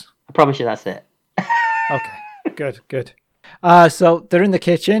ghosts. I promise you, that's it. Okay. Good. So they're in the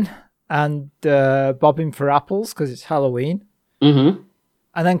kitchen and bobbing for apples because it's Halloween. Mm-hmm.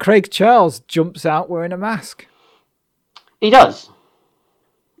 And then Craig Charles jumps out wearing a mask. He does,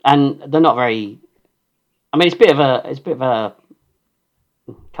 and they're not very. I mean, it's a bit of a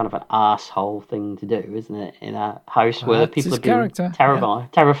kind of an arsehole thing to do, isn't it? In a house where people are being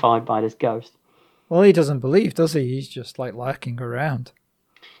terrified by this ghost. Well, he doesn't believe, does he? He's just like lurking around.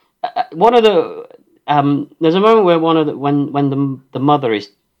 One of the there's a moment where when the mother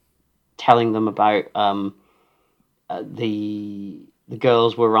is telling them about the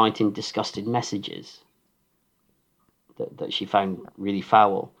girls were writing disgusted messages that she found really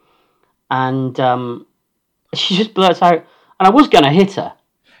foul, and she just blurts out, "And I was going to hit her."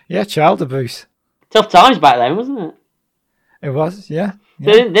 Yeah, child abuse. Tough times back then, wasn't it? It was, yeah.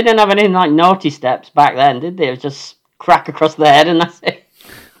 They didn't have anything like naughty steps back then, did they? It was just crack across the head and that's it.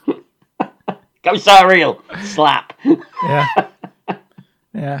 Go so real. Slap.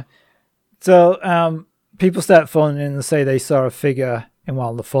 Yeah. So people start phoning in and say they saw a figure in one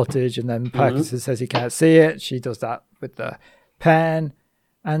of the footage, and then Parkinson says he can't see it. She does that with the pen.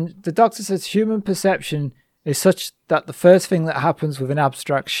 And the doctor says human perception is such that the first thing that happens with an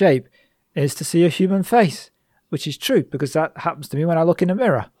abstract shape is to see a human face, which is true, because that happens to me when I look in a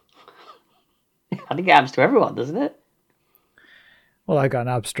mirror. I think it happens to everyone, doesn't it? Well, I got an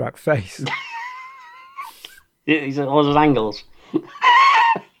abstract face. These are all those angles.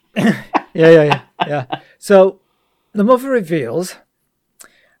 Yeah. So the mother reveals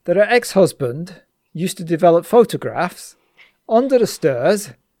that her ex-husband used to develop photographs under the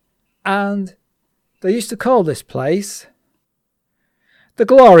stairs, and they used to call this place the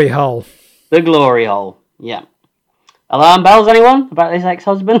Glory Hole. The Glory Hole, yeah. Alarm bells, anyone, about this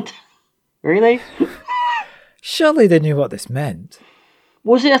ex-husband? Really? Surely they knew what this meant.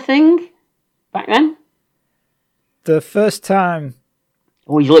 Was it a thing back then? The first time...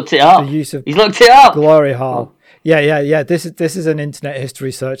 Oh, he's looked it up. He's looked it up. Glory Hole. Oh. Yeah. This is an internet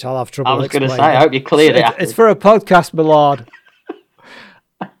history search. I'll have trouble explaining. I was going to say, I hope you cleared it. It's for a podcast, my lord.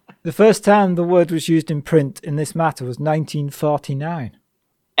 The first time the word was used in print in this matter was 1949.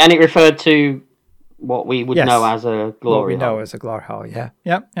 And it referred to what we would know as a glory hole. Know as a glory hole, yeah.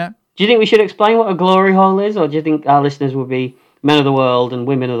 Do you think we should explain what a glory hole is, or do you think our listeners will be men of the world and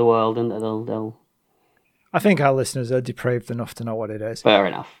women of the world, and they'll... I think our listeners are depraved enough to know what it is. Fair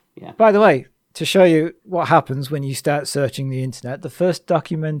enough, yeah. By the way, to show you what happens when you start searching the internet, the first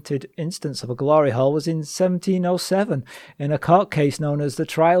documented instance of a glory hole was in 1707 in a court case known as the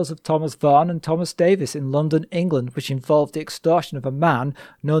Trials of Thomas Vaughan and Thomas Davis in London, England, which involved the extortion of a man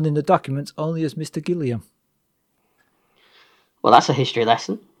known in the documents only as Mr. Gilliam. Well, that's a history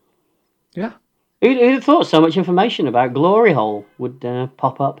lesson. Yeah. Who'd have thought so much information about glory hole would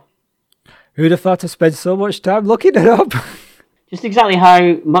pop up? Who'd have thought to spend so much time looking it up? Just exactly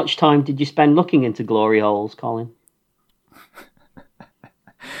how much time did you spend looking into glory holes, Colin?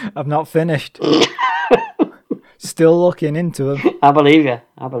 I've not finished. Still looking into them. I believe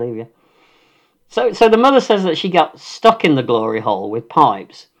you. So the mother says that she got stuck in the glory hole with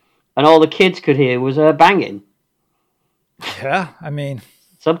pipes, and all the kids could hear was her banging. Yeah, I mean...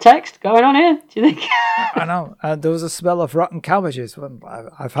 Subtext going on here, do you think? I know. There was a smell of rotten cabbages.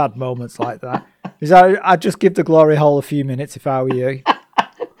 I've had moments like that. I'd just give the glory hole a few minutes if I were you.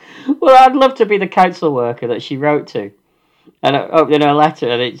 Well, I'd love to be the council worker that she wrote to. And opening her letter,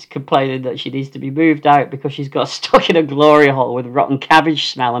 and it's complaining that she needs to be moved out because she's got stuck in a glory hole with rotten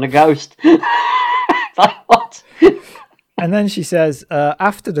cabbage smell and a ghost. Like, what? And then she says,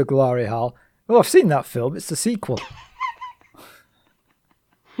 after the glory hole, oh, I've seen that film. It's the sequel.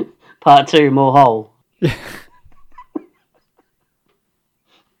 Part 2, more hole.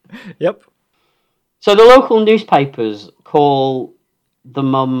 Yep. So the local newspapers call the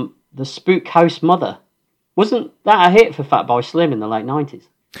mum the Spook House Mother. Wasn't that a hit for Fatboy Slim in the late 90s?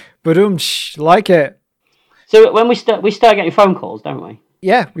 But like it. So when we start getting phone calls, don't we?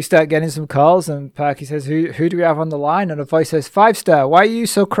 Yeah, we start getting some calls, and Parky says, who do we have on the line? And a voice says, 5-star, why are you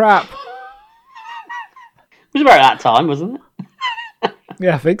so crap? It was about that time, wasn't it?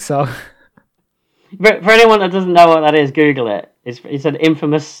 Yeah, I think so. But for anyone that doesn't know what that is, Google it. It's an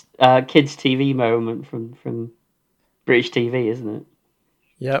infamous kids' TV moment from British TV, isn't it?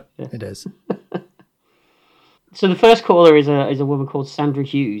 Yep, yeah. It is. So the first caller is a woman called Sandra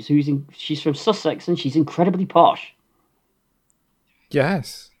Hughes, she's from Sussex, and she's incredibly posh.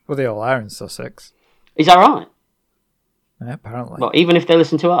 Yes. Well, they all are in Sussex. Is that right? Yeah, apparently. Well, even if they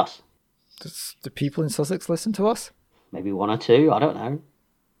listen to us? Do people in Sussex listen to us? Maybe one or two, I don't know.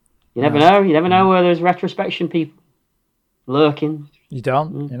 You never know. You never know where there's retrospection people lurking. You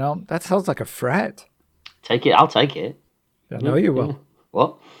don't? You know, that sounds like a threat. I'll take it. I know you will. Yeah.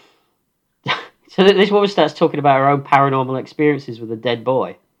 What? So this woman starts talking about her own paranormal experiences with a dead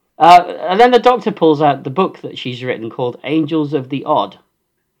boy. And then the doctor pulls out the book that she's written called Angels of the Odd.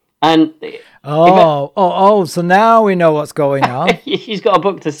 And so now we know what's going on. She's got a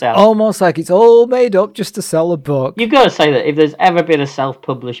book to sell. Almost like it's all made up just to sell a book. You've got to say that if there's ever been a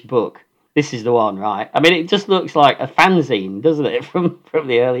self-published book, this is the one, right? I mean, it just looks like a fanzine, doesn't it, from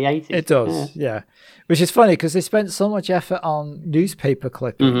the early 80s? It does, yeah. Which is funny because they spent so much effort on newspaper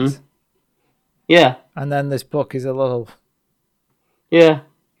clippings. Mm-hmm. Yeah. And then this book is a little... Yeah.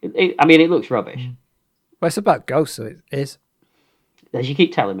 It looks rubbish. Well, it's about ghosts, so it is. As you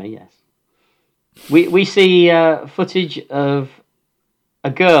keep telling me, yes. We see footage of a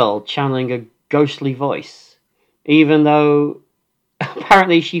girl channeling a ghostly voice, even though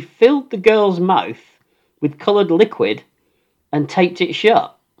apparently she filled the girl's mouth with coloured liquid and taped it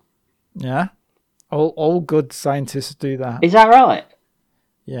shut. Yeah. All good scientists do that. Is that right?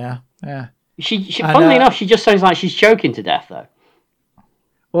 Yeah. Funnily enough, she just sounds like she's choking to death, though.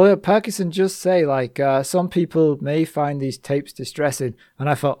 Well, Parkinson just say, like, some people may find these tapes distressing. And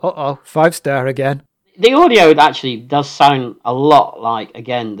I thought, 5-star again. The audio actually does sound a lot like,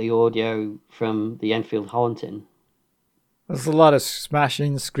 again, the audio from the Enfield Haunting. There's a lot of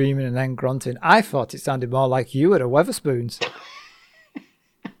smashing, screaming, and then grunting. I thought it sounded more like you at a Weatherspoons.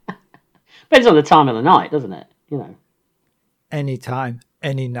 Depends on the time of the night, doesn't it? You know. Any time,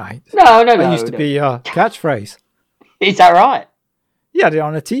 any night. No. That used to be your catchphrase. Is that right? You had it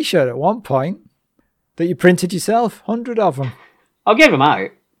on a T-shirt at one point that you printed yourself, 100 of them. I gave them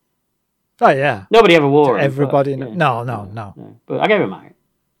out. Oh, yeah. Nobody ever wore them. Everybody. But, yeah. No. But I gave them out.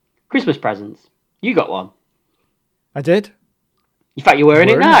 Christmas presents. You got one. I did. In fact, you're wearing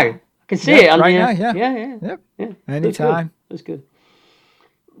it now. I can see it. Right now, Yeah. Anytime. That's good.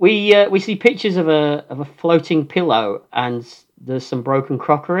 We see pictures of a floating pillow, and there's some broken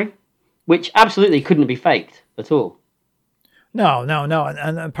crockery, which absolutely couldn't be faked at all. No.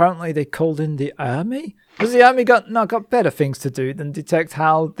 And apparently they called in the army. Because the army got better things to do than detect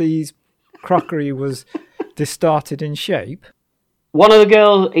how these crockery was distorted in shape. One of the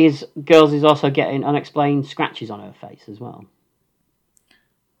girls is also getting unexplained scratches on her face as well.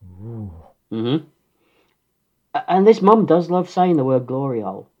 Ooh. Mm-hmm. And this mum does love saying the word glory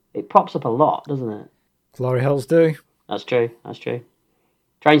hole. It pops up a lot, doesn't it? Glory holes do. That's true.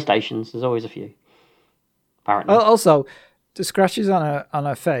 Train stations, there's always a few. Apparently. Also, the scratches on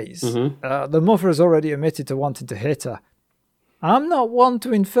her face, mm-hmm. The mother has already admitted to wanting to hit her. I'm not one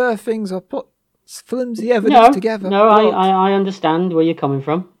to infer things or put flimsy evidence together. No, I understand where you're coming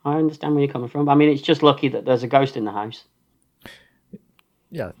from. I mean, it's just lucky that there's a ghost in the house.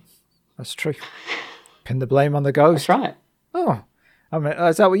 Yeah, that's true. Pin the blame on the ghost. That's right. Oh, I mean,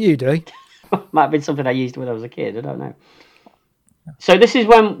 is that what you do? Might have been something I used when I was a kid. I don't know. So this is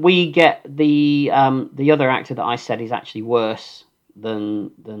when we get the other actor that I said is actually worse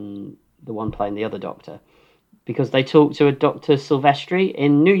than the one playing the other Doctor, because they talk to a Dr. Silvestri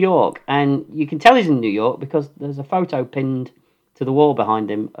in New York, and you can tell he's in New York because there's a photo pinned to the wall behind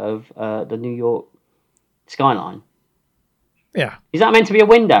him of the New York skyline. Yeah. Is that meant to be a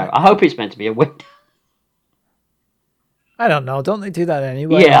window? I hope it's meant to be a window. I don't know. Don't they do that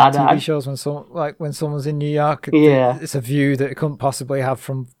anyway? Yeah, on TV shows when someone's in New York, it's a view that it couldn't possibly have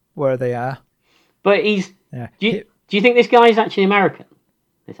from where they are. But he's. Yeah. Do you think this guy is actually American?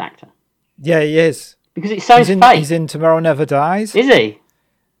 This actor? Yeah, he is. Because it sounds fake. He's in Tomorrow Never Dies. Is he?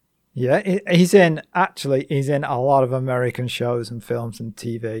 Yeah, he's in a lot of American shows and films and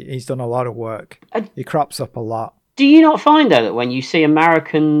TV. He's done a lot of work. He crops up a lot. Do you not find, though, that when you see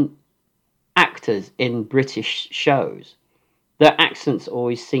American actors in British shows, their accents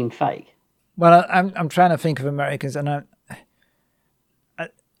always seem fake? Well, I'm trying to think of Americans, and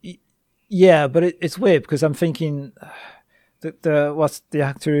yeah, but it's weird because I'm thinking what's the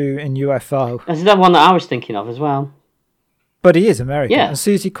actor in UFO? That's the one that I was thinking of as well. But he is American. Yeah. And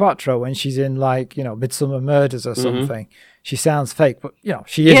Susie Quattro, when she's in Midsummer Murders or something, she sounds fake, but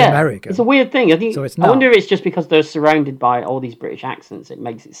she is American. It's a weird thing. So it's not. I wonder if it's just because they're surrounded by all these British accents, it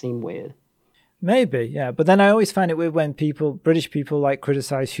makes it seem weird. Maybe, yeah. But then I always find it weird when British people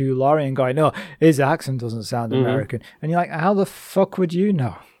criticize Hugh Laurie and go, no, his accent doesn't sound American. And you're like, how the fuck would you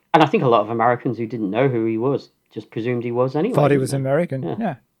know? And I think a lot of Americans who didn't know who he was just presumed he was anyway. Thought he was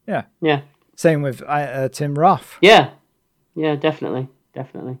American. Yeah. Same with Tim Roth. Yeah, definitely.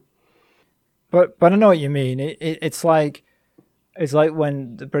 But I know what you mean. It's like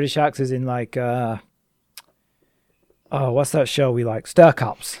when the British actors in what's that show we like? Star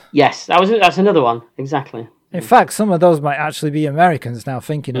Cops. Yes, that's another one. Exactly. In fact, some of those might actually be Americans now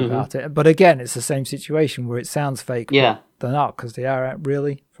thinking about it. But again, it's the same situation where it sounds fake. Yeah. But they're not because they are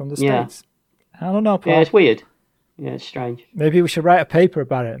really from the States. I don't know, Paul. Yeah, it's weird. Yeah, it's strange. Maybe we should write a paper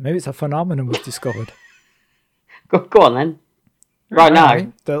about it. Maybe it's a phenomenon we've discovered. Go on then. Right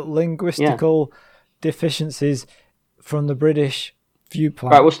now. The linguistical deficiencies from the British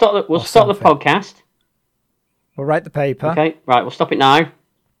viewpoint. Right, we'll stop the podcast. We'll write the paper. Okay, right, we'll stop it now.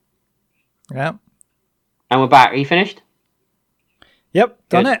 Yeah. And we're back. Are you finished? Yep,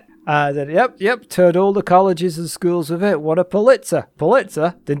 done it. Yep, toured all the colleges and schools with it. What a Pulitzer.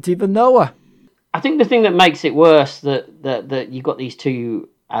 Pulitzer? Didn't even know her. I think the thing that makes it worse that you've got these two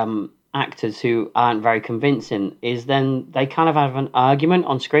actors who aren't very convincing is then they kind of have an argument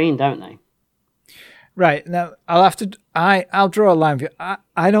on screen, don't they? Right. Now, I'll draw a line for you.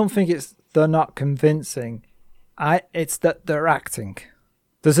 I don't think they're not convincing. It's that they're acting.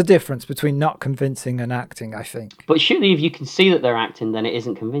 There's a difference between not convincing and acting, I think. But surely if you can see that they're acting, then it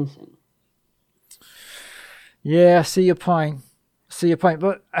isn't convincing. Yeah, I see your point.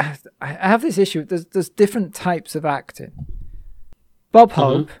 But I have this issue. There's different types of acting. Bob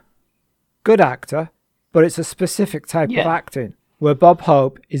Hope, good actor, but it's a specific type of acting where Bob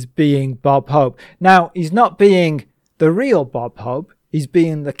Hope is being Bob Hope. Now, he's not being the real Bob Hope, he's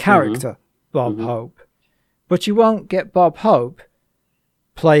being the character Bob Hope. But you won't get Bob Hope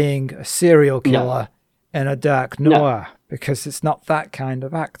playing a serial killer in a dark noir because it's not that kind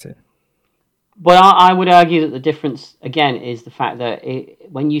of acting. But I would argue that the difference, again, is the fact that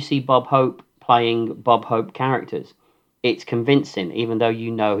when you see Bob Hope playing Bob Hope characters, it's convincing, even though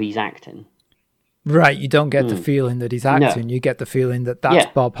you know he's acting. Right, you don't get the feeling that he's acting. You get the feeling that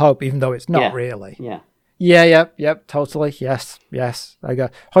that's Bob Hope, even though it's not really. Yep, totally. Yes. I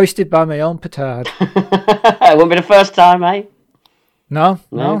got hoisted by my own petard. It won't be the first time, eh? No.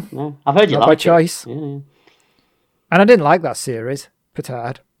 I've heard you not like by it. choice. Yeah. And I didn't like that series,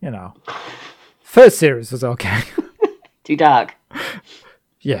 Petard, First series was okay. Too dark.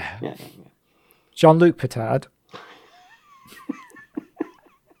 Yeah. Jean-Luc Petard.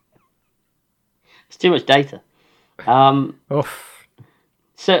 It's too much data. Oof.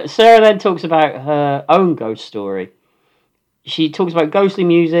 So Sarah then talks about her own ghost story. She talks about ghostly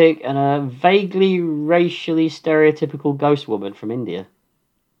music and a vaguely racially stereotypical ghost woman from India.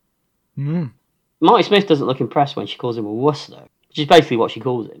 Marty Smith doesn't look impressed when she calls him a wuss, though, which is basically what she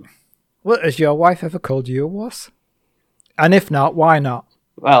calls him. Well, has your wife ever called you a wuss? And if not, why not?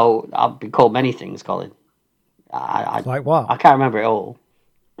 Well, I've been called many things, Colin. Like what? I can't remember it all.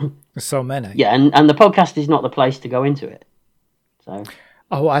 There's so many. Yeah, and the podcast is not the place to go into it. So.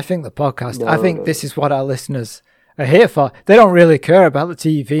 Oh, I think the podcast. I think this is what our listeners are here for. They don't really care about the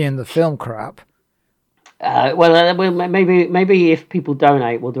TV and the film crap. Maybe if people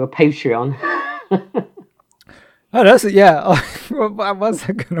donate, we'll do a Patreon. Oh, that's it. Yeah. What's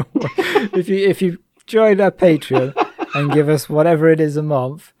that gonna work? If you join our Patreon and give us whatever it is a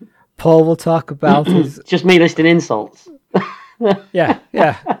month, Paul will talk about his. Just me listing insults. Yeah.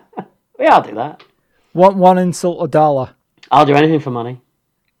 I'll do that. One insult $1. I'll do anything for money.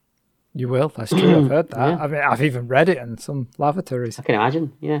 You will. That's true. I've heard that. Yeah. I mean, I've even read it in some lavatories. I can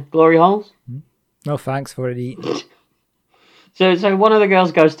imagine. Yeah, glory holes. No thanks for it eaten. So one of the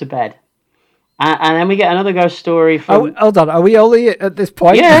girls goes to bed, and then we get another ghost story from. Oh, hold on. Are we only at this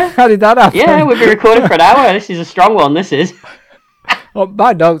point? Yeah. How did that happen? Yeah, we've been recording for an hour. This is a strong one. This is. Oh,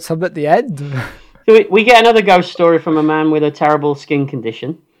 my notes. I'm at the end. So we get another ghost story from a man with a terrible skin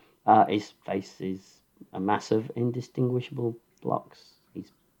condition. His face is a massive, indistinguishable blocks.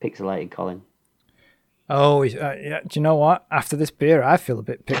 He's pixelated, Colin. Oh, yeah. Do you know what? After this beer, I feel a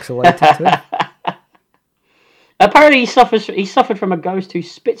bit pixelated too. Apparently, he suffered from a ghost who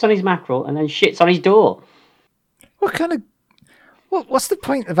spits on his mackerel and then shits on his door. What kind of? What's the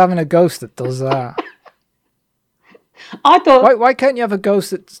point of having a ghost that does that? I thought. Why can't you have a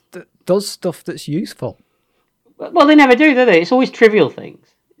ghost that does stuff that's useful? Well, they never do they? It's always trivial things.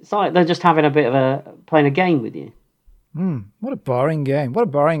 It's like they're just having playing a game with you. What a boring game. What a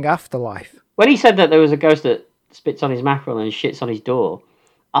boring afterlife. When he said that there was a ghost that spits on his mackerel and shits on his door,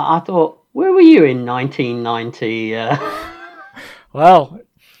 I thought, where were you in 1990? Well,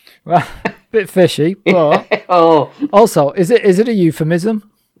 a bit fishy, but also, is it a euphemism?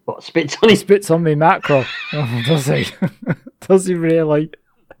 What, spits on his... He spits on me mackerel. Oh, does he? Does he really?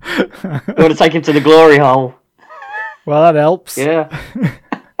 You want to take him to the glory hole? Well, that helps. Yeah.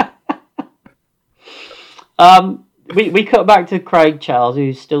 We cut back to Craig Charles,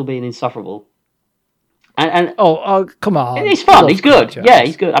 who's still being insufferable. And oh, come on! He's fun. He's good. Yeah,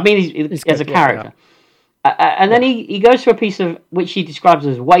 he's good. I mean, he's as a character. Yeah. And then he goes to a piece of which he describes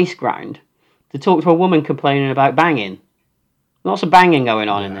as waste ground to talk to a woman complaining about banging. Lots of banging going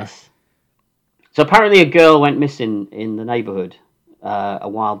on in this. So apparently, a girl went missing in the neighbourhood a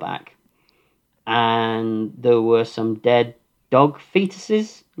while back, and there were some dead dog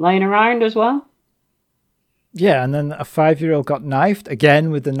fetuses laying around as well. Yeah, and then a 5-year-old got knifed,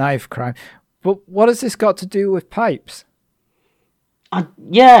 again with the knife crime. But what has this got to do with pipes?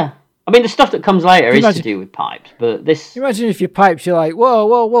 Yeah. I mean, the stuff that comes later is to do with pipes, but this... Imagine if your pipes, you're like,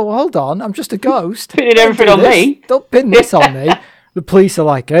 whoa, hold on, I'm just a ghost. Pinning everything on me. Don't pin this on me. The police are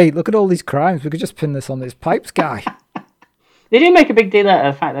like, hey, look at all these crimes, we could just pin this on this pipes guy. They do make a big deal out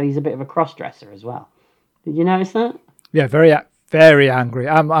of the fact that he's a bit of a cross-dresser as well. Did you notice that? Yeah, very angry.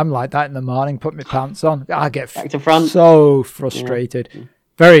 I'm like that in the morning. Put my pants on. I get back to front. So frustrated. Yeah.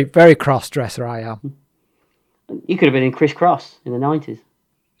 Very, very cross-dresser I am. You could have been in Criss Cross in the 90s.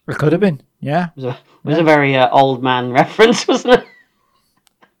 It could have been, yeah. It was a very old man reference, wasn't it?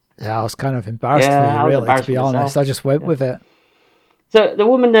 Yeah, I was kind of embarrassed for you, really, to be honest. I just went with it. So the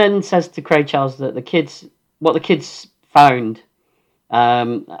woman then says to Craig Charles that the kids found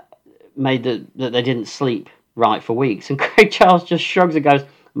made that they didn't sleep right for weeks. And Craig Charles just shrugs and goes,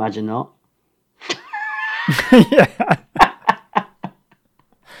 imagine not. Yeah.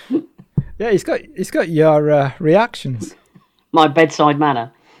 Yeah, he's got your reactions. My bedside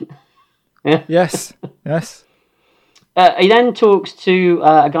manner. Yes. He then talks to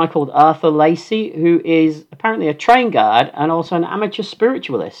a guy called Arthur Lacey, who is apparently a train guard and also an amateur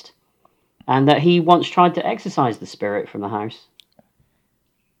spiritualist, and that he once tried to exorcise the spirit from the house.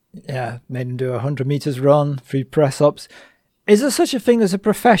 Yeah, made him do 100 meters run, 3 press-ups. Is there such a thing as a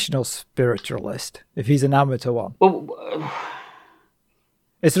professional spiritualist if he's an amateur one? Well,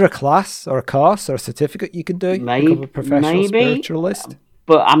 is there a class or a course or a certificate you can do? Become a professional spiritualist?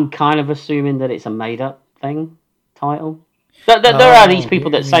 But I'm kind of assuming that it's a made-up thing, title. There are these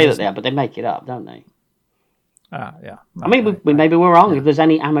people that say that they are, but they make it up, don't they? Yeah. I mean, maybe we're wrong. Yeah. If there's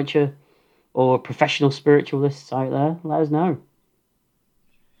any amateur or professional spiritualists out there, let us know.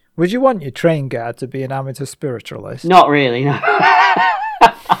 Would you want your train guard to be an amateur spiritualist? Not really, no.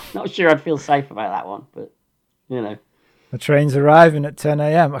 Not sure I'd feel safe about that one, but, you know. The train's arriving at 10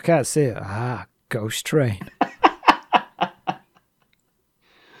 a.m. I can't see it. Ghost train.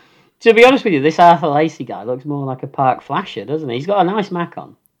 To be honest with you, this Arthur Lacey guy looks more like a park flasher, doesn't he? He's got a nice Mac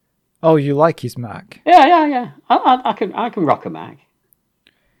on. Oh, you like his Mac? Yeah. I can rock a Mac.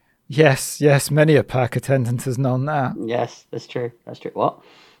 Yes. Many a park attendant has known that. Yes, that's true. What?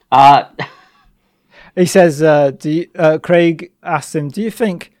 He says, Craig asks him, do you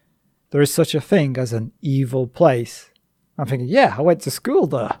think there is such a thing as an evil place? I'm thinking, yeah, I went to school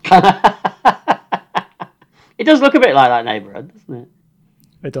there. It does look a bit like that neighbourhood, doesn't it?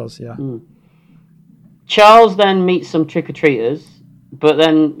 It does, yeah. Charles then meets some trick-or-treaters, but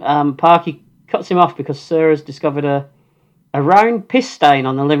then Parky cuts him off because Sarah's discovered a round piss stain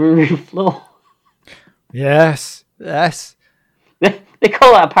on the living room floor. Yes. They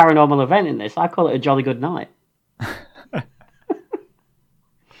call that a paranormal event in this. I call it a jolly good night.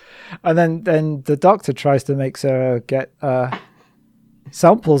 And then the doctor tries to make Sarah get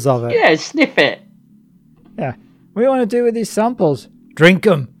samples of it. Yeah, sniff it. Yeah. What do you want to do with these samples? Drink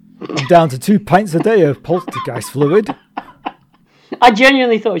them. I'm down to 2 pints a day of poltergeist fluid. I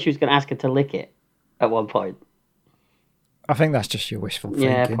genuinely thought she was going to ask her to lick it at one point. I think that's just your wishful thinking.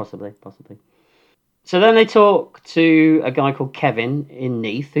 Yeah, possibly. So then they talk to a guy called Kevin in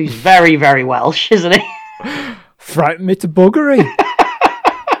Neath, who's very, very Welsh, isn't he? Frighten me to buggery.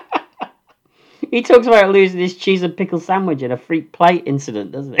 He talks about losing his cheese and pickle sandwich in a freak plate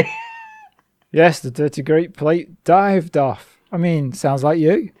incident, doesn't he? Yes, the dirty great plate dived off. I mean, sounds like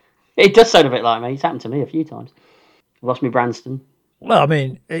you. It does sound a bit like me. It's happened to me a few times. Lost me Branston. Well, I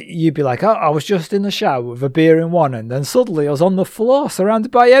mean, you'd be like, I was just in the shower with a beer in one, and then suddenly I was on the floor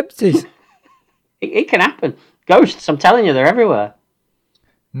surrounded by empties. It can happen. Ghosts, I'm telling you, they're everywhere.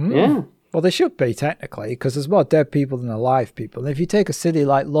 Yeah. Well, they should be, technically, because there's more dead people than alive people. And if you take a city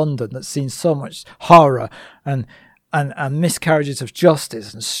like London that's seen so much horror and miscarriages of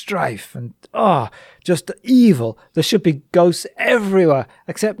justice and strife and, just evil, there should be ghosts everywhere.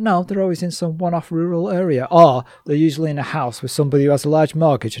 Except no, they're always in some one-off rural area. Or they're usually in a house with somebody who has a large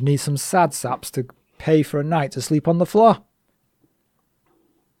mortgage and needs some sad saps to pay for a night to sleep on the floor.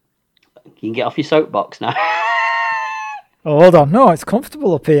 You can get off your soapbox now. Oh, hold on. No, it's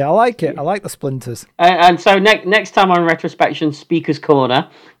comfortable up here. I like it. I like the splinters. And so next time on Retrospection Speaker's Corner,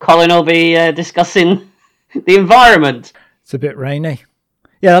 Colin will be discussing the environment. It's a bit rainy.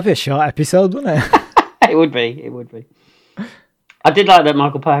 Yeah, that'd be a short episode, wouldn't it? It would be. I did like that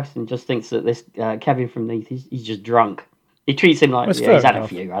Michael Parkinson just thinks that this Kevin from Neath, he's just drunk. He treats him like he's had a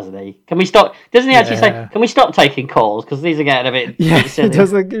few, hasn't he? Can we stop? Doesn't he actually say, can we stop taking calls? Because these are getting a bit silly. He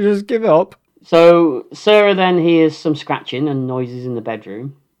does, just give it up. So Sarah then hears some scratching and noises in the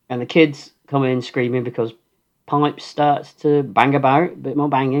bedroom, and the kids come in screaming because Pipes starts to bang about, a bit more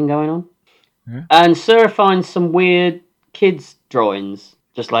banging going on. Yeah. And Sarah finds some weird kids' drawings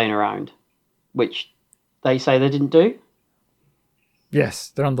just laying around, which they say they didn't do. Yes,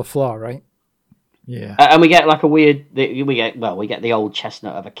 they're on the floor, right? Yeah. And we get like we get the old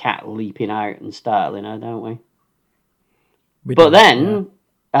chestnut of a cat leaping out and startling her, don't we? But then,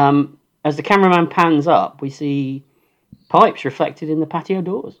 as the cameraman pans up, we see Pipes reflected in the patio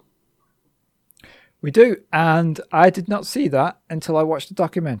doors. We do, and I did not see that until I watched the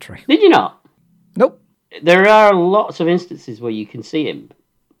documentary. Did you not? Nope. There are lots of instances where you can see him,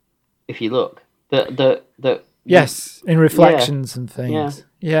 if you look. Yes, in reflections and things.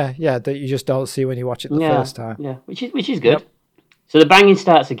 Yeah, that you just don't see when you watch it the first time. Yeah, which is good. Yep. So the banging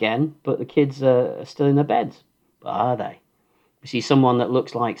starts again, but the kids are still in their beds. But are they? We see someone that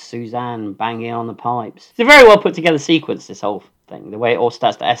looks like Suzanne banging on the pipes. It's a very well put together sequence, this whole thing. The way it all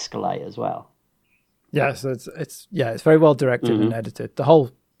starts to escalate as well. Yeah, so it's very well directed and edited. The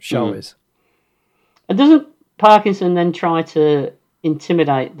whole show is. And doesn't Parkinson then try to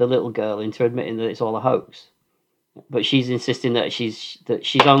intimidate the little girl into admitting that it's all a hoax? But she's insisting that she's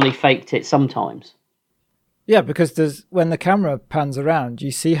only faked it sometimes. Yeah, because when the camera pans around,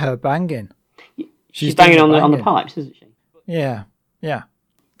 you see her banging. She's banging on the pipes, isn't she? Yeah.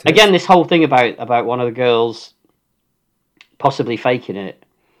 Again, this whole thing about one of the girls possibly faking it,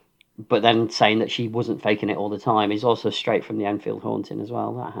 but then saying that she wasn't faking it all the time, is also straight from the Enfield haunting as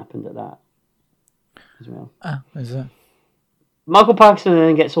well. That happened at that as well. Is it? Michael Parkinson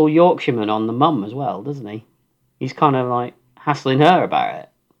then gets all Yorkshireman on the mum as well, doesn't he? He's kind of like hassling her about it.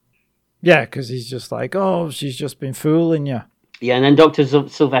 Yeah, because he's just like, oh, she's just been fooling you. Yeah, and then Dr.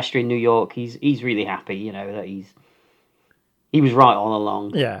 Sylvester in New York, he's really happy, that he was right all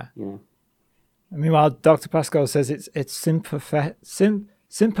along. Yeah. Meanwhile, Dr. Pascal says it's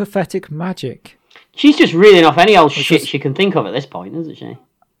sympathetic magic. She's just reeling off any old shit she can think of at this point, isn't she?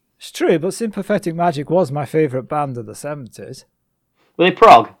 It's true, but Sympathetic Magic was my favourite band of the 70s. Were they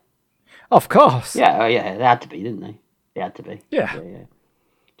prog? Of course. Yeah, they had to be, didn't they? They had to be. Yeah.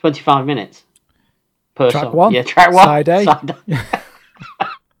 25 minutes per track song. One. Yeah, track one. Side A.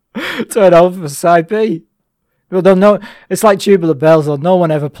 Turn over for side B. Well, no, it's like Tubular Bells, or no one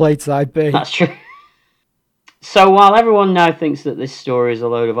ever played side B. That's true. So while everyone now thinks that this story is a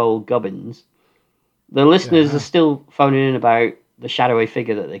load of old gubbins, the listeners are still phoning in about the shadowy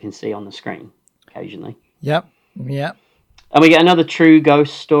figure that they can see on the screen occasionally. Yep. And we get another true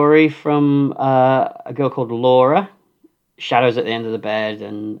ghost story from a girl called Laura. Shadows at the end of the bed,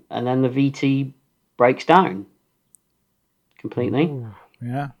 and then the VT breaks down completely. Ooh,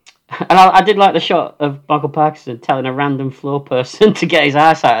 yeah. And I did like the shot of Michael Parkinson telling a random floor person to get his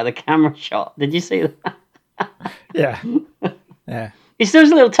ass out of the camera shot. Did you see that? Yeah. It's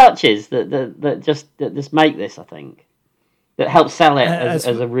those little touches that just make this, I think, that help sell it as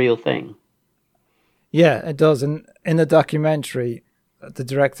a real thing. Yeah, it does. And in the documentary, the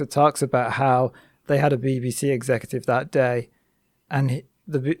director talks about how they had a BBC executive that day, and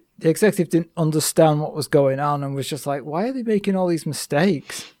the executive didn't understand what was going on and was just like, why are they making all these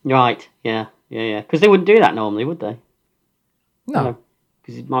mistakes? Right, yeah. Because they wouldn't do that normally, would they? No.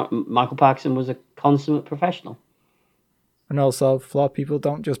 Because Michael Parkinson was a consummate professional. And also, floor people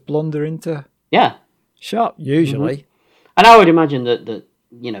don't just blunder into shot, usually. Mm-hmm. And I would imagine that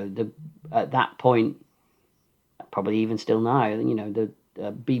at that point, probably even still now,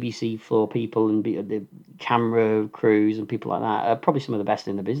 the BBC floor people and the camera crews and people like that are probably some of the best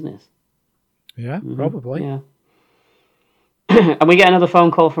in the business. Yeah, probably. Yeah. And we get another phone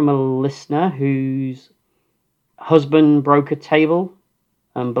call from a listener whose husband broke a table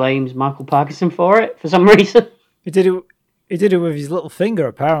and blames Michael Parkinson for it for some reason. He did it with his little finger,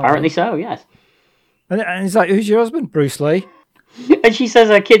 apparently. Apparently so, yes. And he's like, who's your husband? Bruce Lee. And she says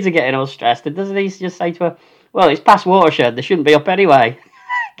her kids are getting all stressed. And doesn't he just say to her, well, it's past watershed. They shouldn't be up anyway.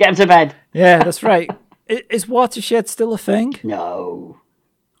 Get them to bed. Yeah, that's right. Is watershed still a thing? No.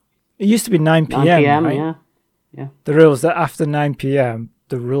 It used to be 9 p.m. 9 p.m., right? Yeah. The rules that after 9 p.m.,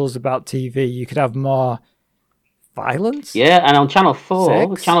 the rules about TV, you could have more violence. Yeah, and on Channel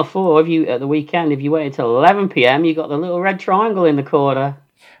 4, 6? Channel 4, at the weekend, if you waited till 11 p.m., you got the little red triangle in the corner.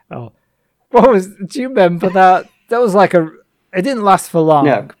 Oh. Do you remember that? That was like it didn't last for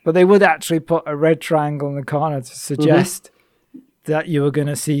long, but they would actually put a red triangle in the corner to suggest that you were going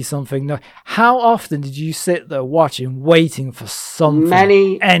to see something. No. How often did you sit there watching, waiting for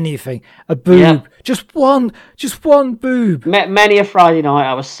something? Anything. A boob. Yeah. Just one boob. Many a Friday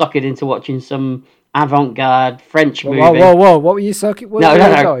night I was suckered into watching some avant-garde French movie. Whoa. What were you suckered?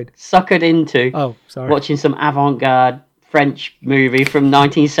 No. Suckered into watching some avant-garde French movie from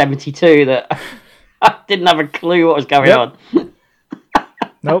 1972 that I didn't have a clue what was going on.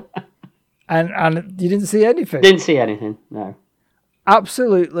 Nope. And you didn't see anything? Didn't see anything, no.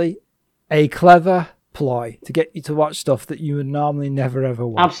 Absolutely a clever ploy to get you to watch stuff that you would normally never ever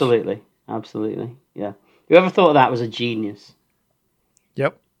watch. Absolutely, yeah. Whoever thought that was a genius.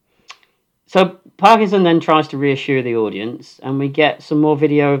 Yep. So Parkinson then tries to reassure the audience, and we get some more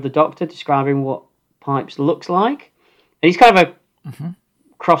video of the Doctor describing what Pipes looks like. And he's kind of a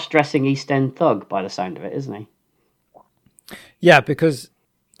cross-dressing East End thug by the sound of it, isn't he? Yeah, because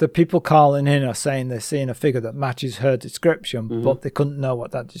the people calling in are saying they're seeing a figure that matches her description, but they couldn't know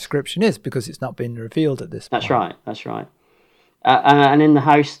what that description is because it's not been revealed at this point. That's right. And in the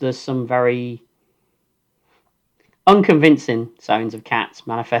house, there's some very unconvincing sounds of cats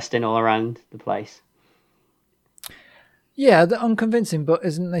manifesting all around the place. Yeah, they're unconvincing, but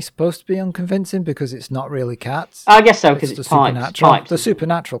isn't they supposed to be unconvincing because it's not really cats? I guess so, because it's supernatural. The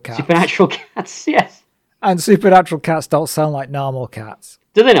supernatural cats. Supernatural cats, yes. And supernatural cats don't sound like normal cats.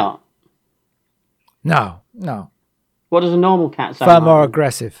 Do they not? No. What does a normal cat sound Far like? more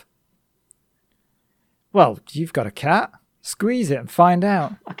aggressive. Well, you've got a cat. Squeeze it and find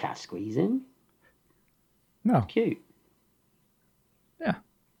out. I can't squeeze in. No. Cute. Yeah.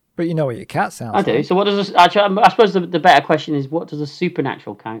 But you know what your cat sounds I like. do. So what does actually? I suppose the better question is, what does a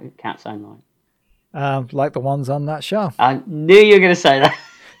supernatural cat sound like? Like the ones on that show. I knew you were going to say that.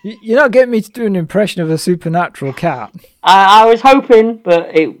 You're not getting me to do an impression of a supernatural cat. I was hoping, but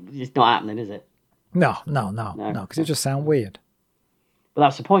it's not happening, is it? No, because it just sounds weird. But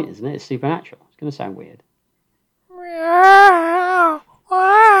that's the point, isn't it? It's supernatural. It's going to sound weird. All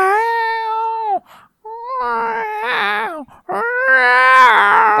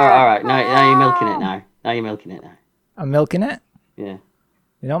right. Now you're milking it now. I'm milking it? Yeah.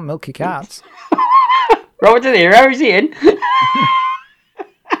 You don't milk your cats. Robert De Niro, is he in?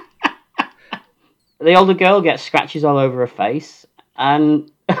 The older girl gets scratches all over her face,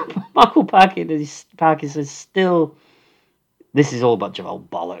 and Michael Parkinson is still... This is all a bunch of old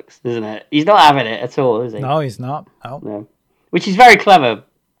bollocks, isn't it? He's not having it at all, is he? No, he's not. No. Which is very clever,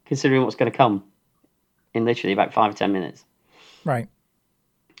 considering what's going to come in literally about 5 or 10 minutes. Right.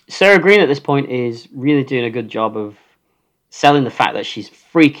 Sarah Greene at this point is really doing a good job of selling the fact that she's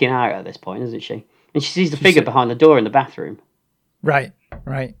freaking out at this point, isn't she? And she sees the figure behind the door in the bathroom. Right.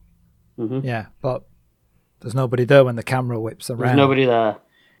 Mm-hmm. Yeah, but there's nobody there when the camera whips around. There's nobody there.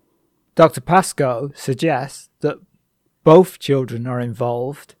 Dr. Pascoe suggests that both children are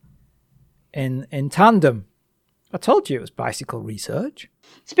involved in tandem. I told you it was bicycle research.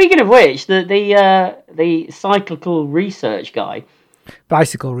 Speaking of which, the cyclical research guy...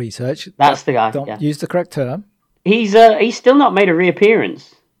 Bicycle research. That's the guy. Don't use the correct term. He's still not made a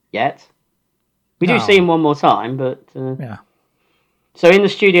reappearance yet. We do see him one more time, but... Yeah. So in the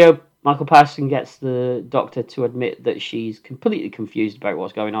studio, Michael Patterson gets the doctor to admit that she's completely confused about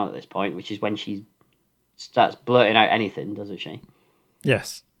what's going on at this point, which is when she starts blurting out anything, doesn't she?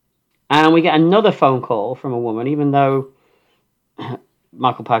 Yes. And we get another phone call from a woman, even though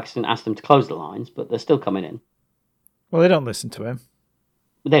Michael Parkinson asked them to close the lines, but they're still coming in. Well, they don't listen to him.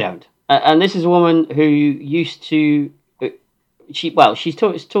 They don't. And this is a woman who used to... she's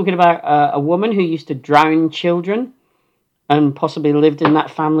talking about a woman who used to drown children and possibly lived in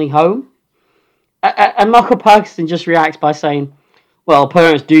that family home. And Michael Parkinson just reacts by saying, well,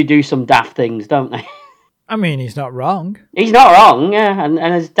 parents do some daft things, don't they? I mean, he's not wrong. He's not wrong, yeah. And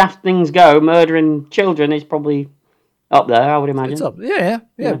as daft things go, murdering children is probably up there, I would imagine. It's up, yeah.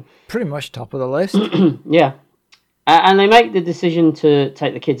 Pretty much top of the list. Yeah. And they make the decision to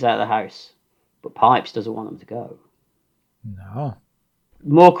take the kids out of the house. But Pipes doesn't want them to go. No.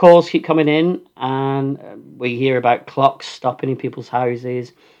 More calls keep coming in, and we hear about clocks stopping in people's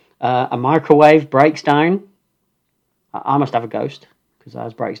houses. A microwave breaks down. I must have a ghost, because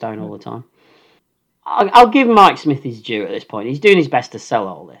ours breaks down all the time. I'll give Mike Smith his due at this point. He's doing his best to sell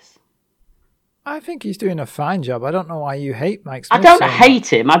all this. I think he's doing a fine job. I don't know why you hate Mike Smith. I don't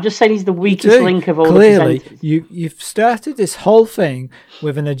hate him. I'm just saying he's the weakest link of all the presenters. Clearly, you've started this whole thing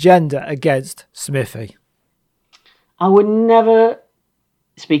with an agenda against Smithy. I would never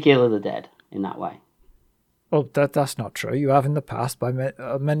speak ill of the dead in that way. Well, that's not true. You have in the past by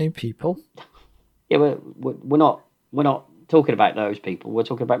many people. Yeah, we're not talking about those people. We're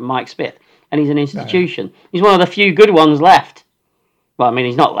talking about Mike Smith, and he's an institution. No. He's one of the few good ones left. Well, I mean,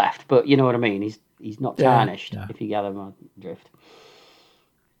 he's not left, but you know what I mean. He's not tarnished, if you gather my drift.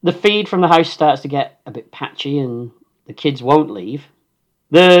 The feed from the house starts to get a bit patchy, and the kids won't leave.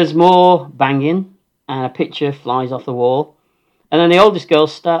 There's more banging, and a picture flies off the wall. And then the oldest girl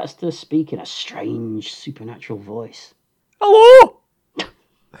starts to speak in a strange, supernatural voice. Hello?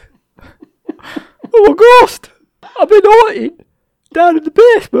 I'm a ghost. I've been haunting down in the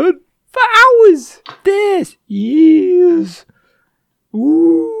basement for hours, days, years.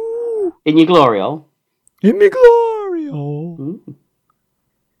 Ooh. In your glory hole? In my glory hole.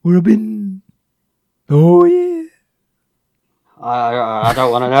 Where I've been. Oh, yeah. I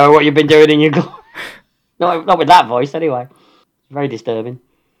don't want to know what you've been doing in your glory. Not with that voice, anyway. It's very disturbing.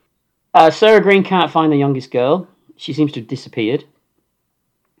 Sarah Greene can't find the youngest girl. She seems to have disappeared.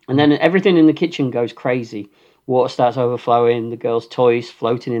 And then everything in the kitchen goes crazy. Water starts overflowing. The girl's toys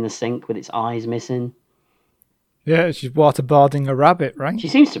floating in the sink with its eyes missing. Yeah, she's waterboarding a rabbit, right? She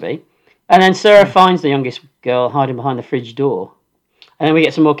seems to be. And then Sarah finds the youngest girl hiding behind the fridge door. And then we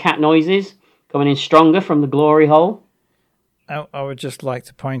get some more cat noises coming in stronger from the glory hole. I would just like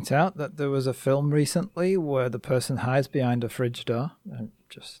to point out that there was a film recently where the person hides behind a fridge door.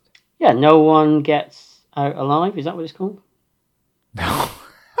 Yeah, no one gets out alive. Is that what it's called? No.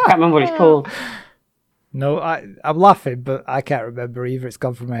 I can't remember what it's called. No, I'm laughing, but I can't remember either. It's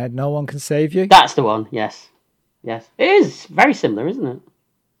gone from my head. No one can save you. That's the one. Yes. It is very similar, isn't it?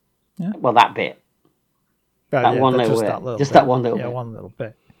 Yeah. Well, that bit. That one little bit. That one little bit. Yeah, one little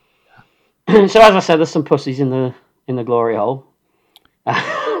bit. So as I said, there's some pussies in the glory hole.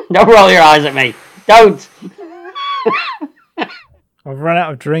 Don't roll your eyes at me. Don't. I've run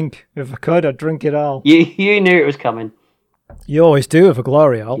out of drink. If I could, I'd drink it all. You knew it was coming. You always do with a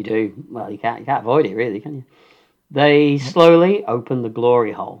glory hole. You do. Well, you can't avoid it, really, can you? They slowly open the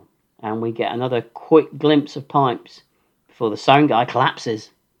glory hole, and we get another quick glimpse of pipes before the sound guy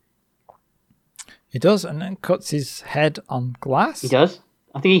collapses. He does, and then cuts his head on glass. He does.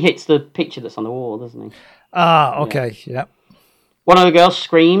 I think he hits the picture that's on the wall, doesn't he? Ah, okay, yeah. One of the girls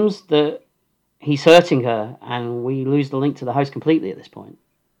screams that he's hurting her, and we lose the link to the house completely at this point.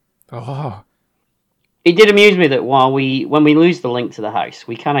 Oh. It did amuse me that when we lose the link to the house,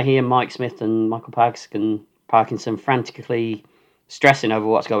 we kind of hear Mike Smith and Michael Parkinson frantically stressing over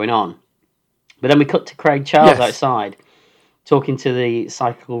what's going on. But then we cut to Craig Charles outside talking to the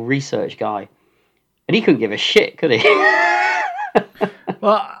psychical research guy. And he couldn't give a shit, could he?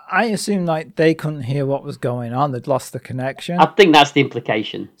 Well, I assume like they couldn't hear what was going on. They'd lost the connection. I think that's the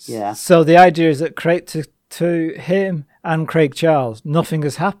implication, yeah. So the idea is that to him and Craig Charles, nothing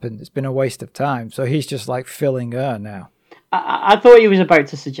has happened. It's been a waste of time. So he's just like filling her now. I thought he was about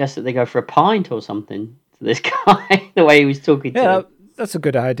to suggest that they go for a pint or something to this guy, the way he was talking to him. That's a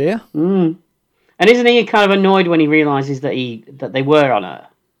good idea. Mm. And isn't he kind of annoyed when he realises that they were on her?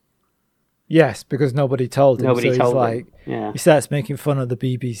 Yes, because nobody told him. Nobody told him. Like, yeah. He starts making fun of the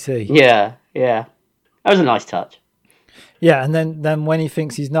BBC. Yeah. That was a nice touch. Yeah, and then when he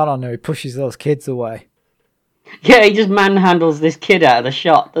thinks he's not on her, he pushes those kids away. Yeah, he just manhandles this kid out of the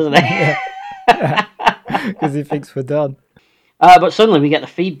shot, doesn't he? Because he thinks we're done. But suddenly we get the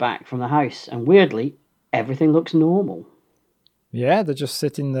feedback from the house, and weirdly, everything looks normal. Yeah, they're just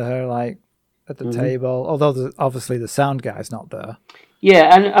sitting there like at the table, although obviously the sound guy's not there.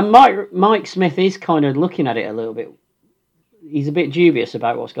 Yeah, and Mike Smith is kind of looking at it a little bit. He's a bit dubious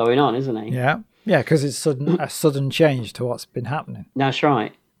about what's going on, isn't he? Yeah, because it's a sudden change to what's been happening. That's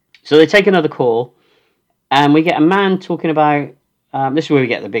right. So they take another call, and we get a man talking about... this is where we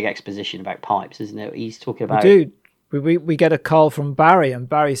get the big exposition about pipes, isn't it? He's talking about... We get a call from Barry, and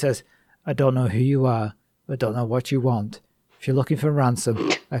Barry says, I don't know who you are. I don't know what you want. If you're looking for ransom,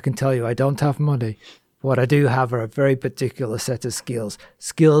 I can tell you I don't have money. What I do have are a very particular set of skills.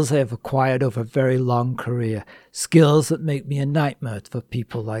 Skills I have acquired over a very long career. Skills that make me a nightmare for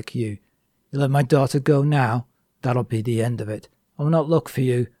people like you. You let my daughter go now, that'll be the end of it. I will not look for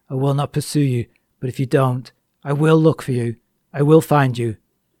you. I will not pursue you. But if you don't, I will look for you. I will find you.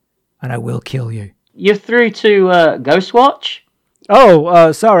 And I will kill you. You're through to Ghostwatch?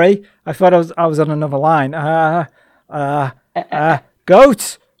 Oh, sorry. I thought I was on another line.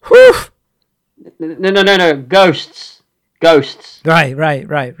 Goats! Whew! No. Ghosts. Right.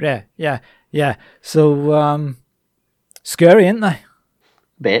 Yeah. So, scary, ain't they?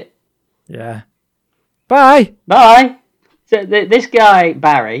 Bit. Yeah. Bye. So this guy,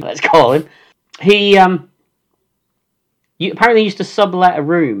 Barry, let's call him, he apparently used to sublet a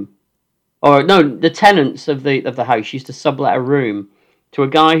room. Or, no, the tenants of the house used to sublet a room to a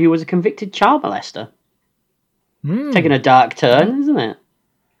guy who was a convicted child molester. Taking a dark turn, isn't it?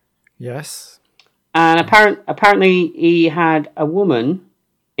 Yes. And apparently he had a woman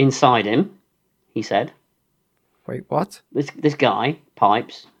inside him, he said. Wait, what? This guy,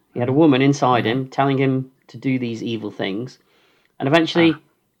 Pipes, he had a woman inside him telling him to do these evil things. And eventually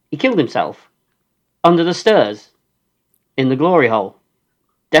he killed himself under the stairs in the glory hole.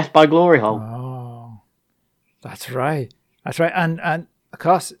 Death by glory hole. Oh, that's right. And of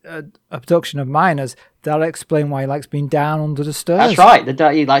course, abduction of minors, that'll explain why he likes being down under the stairs. That's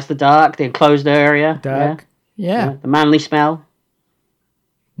right. He likes the dark, the enclosed area. Dark. Yeah. The manly smell.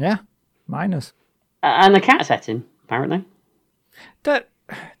 Yeah. Minors. And the cats ate him, apparently.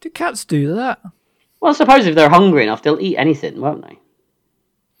 Do cats do that? Well, I suppose if they're hungry enough, they'll eat anything, won't they?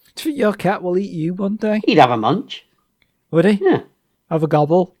 Do you think your cat will eat you one day? He'd have a munch. Would he? Yeah. Have a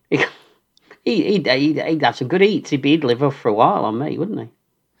gobble? He'd have some good eats. He'd live off for a while on me, wouldn't he?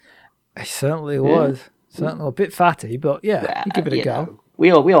 He certainly was. Certainly a bit fatty, but yeah, you give it a go. Know,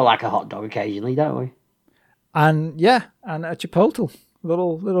 we all like a hot dog occasionally, don't we? And and a chipotle,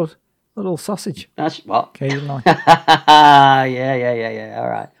 little sausage. That's what? Occasionally. Yeah. All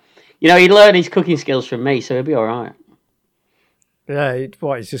right. You know, he'd learn his cooking skills from me, so he'll be all right. Yeah,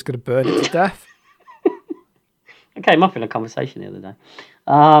 he's just going to burn it to death? I came up in a conversation the other day.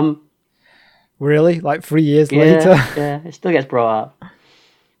 Really? Like 3 years later? Yeah, it still gets brought up.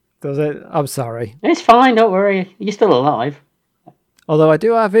 Does it? I'm sorry. It's fine, don't worry. You're still alive. Although I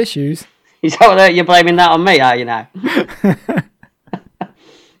do have issues. You're blaming that on me, are you now?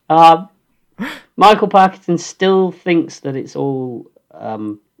 Michael Parkinson still thinks that it's all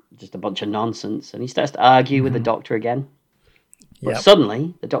just a bunch of nonsense, and he starts to argue with the doctor again. But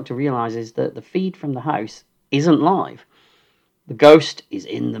suddenly, the doctor realises that the feed from the house isn't live. The ghost is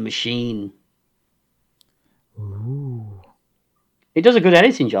in the machine. Ooh. It does a good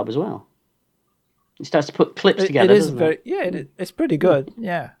editing job as well. It starts to put clips together, doesn't it? Yeah, it's pretty good.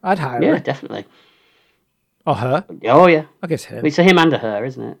 Yeah, I'd hire it. Yeah, definitely. Or her. Oh, yeah. I guess him. It's a him and a her,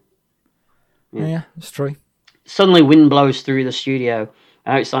 isn't it? Yeah, that's true. Suddenly, wind blows through the studio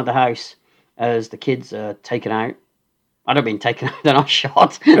and outside the house as the kids are taken out. I don't mean taken out, they're not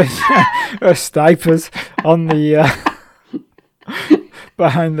shot. Snipers on the...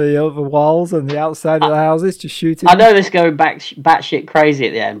 behind the other walls and the outside of the houses, just shooting. I know this going batshit crazy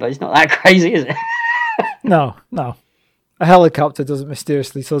at the end, but it's not that crazy, is it? No. A helicopter doesn't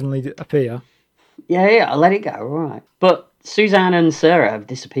mysteriously suddenly appear. Yeah, I'll let it go, all right. But Suzanne and Sarah have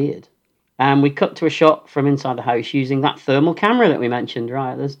disappeared. And we cut to a shot from inside the house using that thermal camera that we mentioned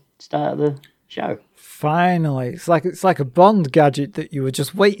right at the start of the show. Finally. It's like a Bond gadget that you were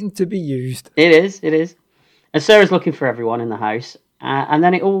just waiting to be used. It is. And Sarah's looking for everyone in the house. And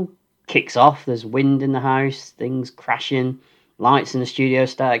then it all kicks off. There's wind in the house, things crashing, lights in the studio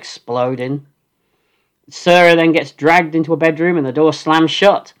start exploding. Sarah then gets dragged into a bedroom and the door slams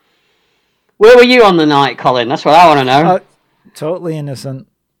shut. Where were you on the night, Colin? That's what I want to know. Totally innocent.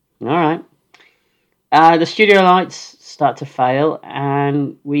 All right. The studio lights start to fail,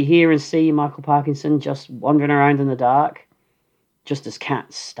 and we hear and see Michael Parkinson just wandering around in the dark, just as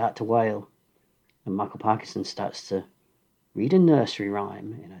cats start to wail. And Michael Parkinson starts to read a nursery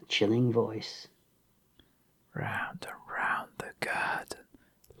rhyme in a chilling voice. Round and round the garden,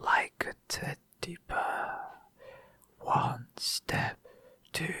 like a teddy bear. 1 step,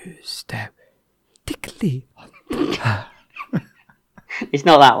 2 step, tickly on the hair. It's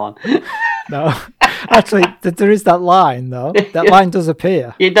not that one. No. Actually, there is that line, though. That line does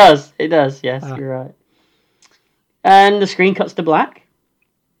appear. It does, yes, you're right. And the screen cuts to black.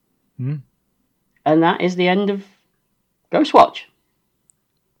 And that is the end of Ghostwatch.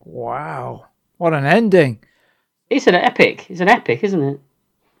 Wow. What an ending. It's an epic, isn't it?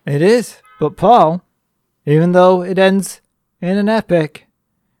 It is. But Paul, even though it ends in an epic,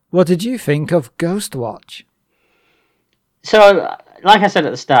 what did you think of Ghostwatch? So, like I said at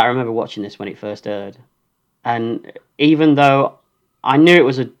the start, I remember watching this when it first aired. And even though I knew it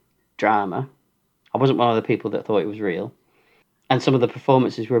was a drama, I wasn't one of the people that thought it was real. And some of the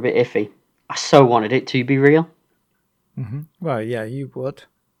performances were a bit iffy. I so wanted it to be real. Mm-hmm. Well, yeah, you would.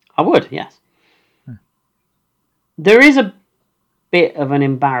 I would, yes. There is a bit of an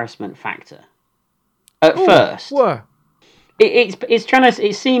embarrassment factor at first. What?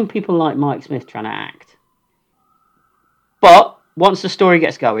 It's seeing people like Mike Smith trying to act. But once the story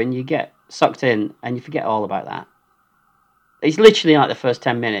gets going, you get sucked in and you forget all about that. It's literally like the first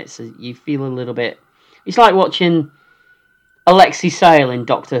 10 minutes. You feel a little bit... It's like watching Alexei Sale in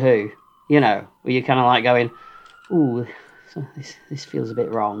Doctor Who, where you're kind of like going, ooh, this feels a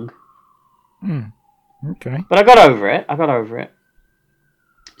bit wrong. Okay. But I got over it.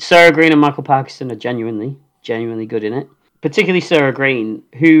 Sarah Green and Michael Parkinson are genuinely good in it. Particularly Sarah Green,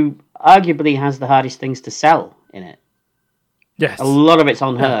 who arguably has the hardest things to sell in it. Yes. A lot of it's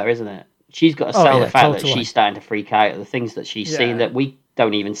on her, isn't it? She's got to sell the fact that she's starting to freak out at the things that she's seeing that we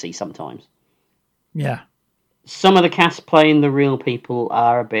don't even see sometimes. Yeah. Some of the cast playing the real people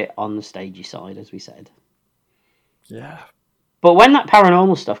are a bit on the stagey side, as we said. Yeah. But when that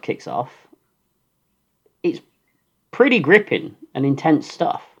paranormal stuff kicks off, it's pretty gripping and intense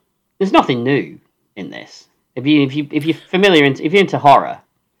stuff. There's nothing new in this. If you're familiar, if you're into horror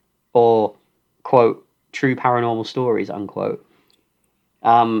or quote true paranormal stories unquote,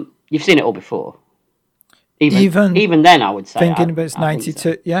 you've seen it all before. Even then, I would say thinking about it's 92.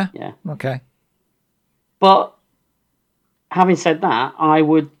 So. Yeah. Okay. But having said that, I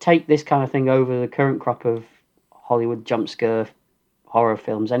would take this kind of thing over the current crop of Hollywood jump scare horror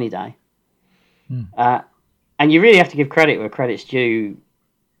films any day. And you really have to give credit where credit's due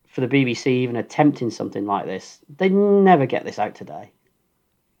for the BBC even attempting something like this. They'd never get this out today.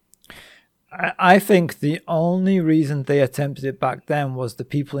 I think the only reason they attempted it back then was the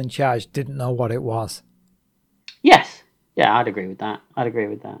people in charge didn't know what it was. Yes. Yeah, I'd agree with that.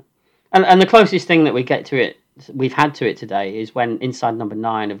 And the closest thing that we've had to it today is when Inside Number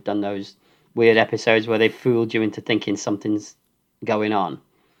 9 have done those weird episodes where they've fooled you into thinking something's going on.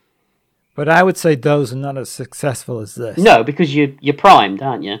 But I would say those are not as successful as this. No, because you're primed,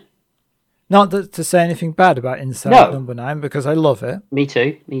 aren't you? Not that to say anything bad about Inside Number 9, because I love it. Me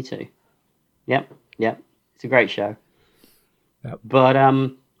too. Yep. It's a great show. Yep. But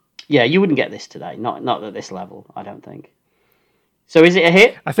yeah, you wouldn't get this today. Not at this level, I don't think. So is it a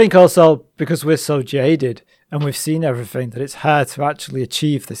hit? I think also because we're so jaded and we've seen everything that it's hard to actually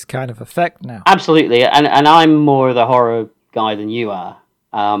achieve this kind of effect now. Absolutely, and I'm more the horror guy than you are.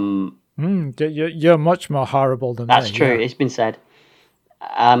 You're much more horrible than me. That's true. Yeah. It's been said.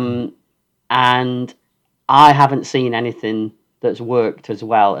 And I haven't seen anything that's worked as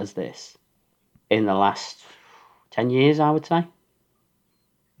well as this in the last 10 years, I would say.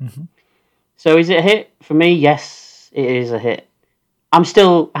 Mm-hmm. So is it a hit? For me, yes, it is a hit. I'm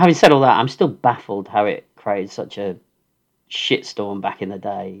still, having said all that, I'm still baffled how it created such a shitstorm back in the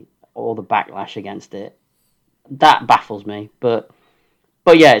day. All the backlash against it. That baffles me. But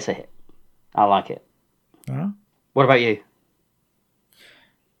yeah, it's a hit. I like it. What about you?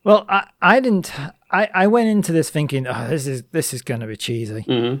 Well, I didn't. I went into this thinking, this is going to be cheesy.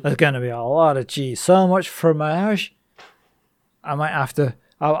 Mm-hmm. There's going to be a lot of cheese, so much fromage. I might have to.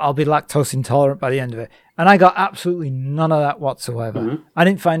 I'll be lactose intolerant by the end of it. And I got absolutely none of that whatsoever. Mm-hmm. I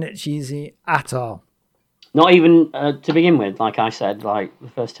didn't find it cheesy at all. Not even to begin with, like I said, like the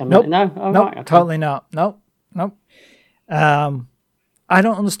first 10 minutes? No? Nope, right, okay. Totally not. Nope. I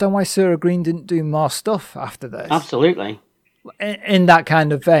don't understand why Sarah Green didn't do more stuff after this. Absolutely. In that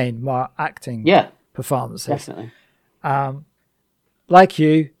kind of vein, more acting performances. Definitely. Like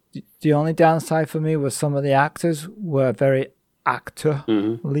you, the only downside for me was some of the actors were very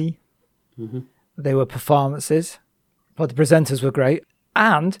actorly. Mm-hmm. They were performances, but the presenters were great.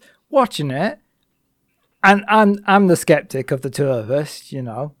 And watching it, and I'm the skeptic of the two of us, you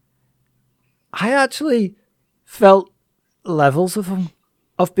know, I actually felt levels of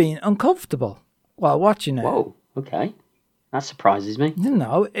being uncomfortable while watching it. Whoa, okay. That surprises me.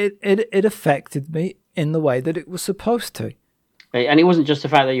 No, it affected me in the way that it was supposed to. And it wasn't just the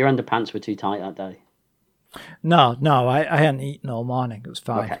fact that your underpants were too tight that day? No, I hadn't eaten all morning. It was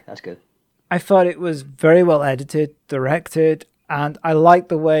fine. Okay, that's good. I thought it was very well edited, directed, and I liked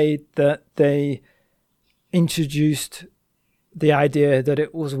the way that they introduced the idea that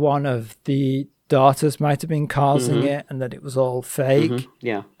it was one of the daughters might have been causing it and that it was all fake. Mm-hmm.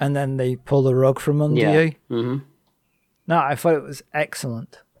 Yeah. And then they pull the rug from under you. Mm-hmm. No, I thought it was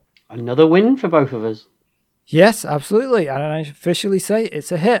excellent. Another win for both of us. Yes, absolutely. And I officially say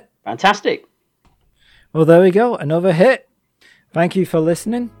it's a hit. Fantastic. Well, there we go. Another hit. Thank you for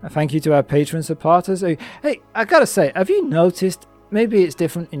listening. Thank you to our patron supporters. Hey, I gotta say, have you noticed, maybe it's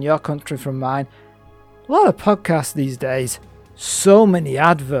different in your country from mine, a lot of podcasts these days, so many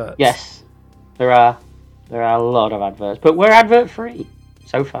adverts. Yes, there are a lot of adverts, but we're advert free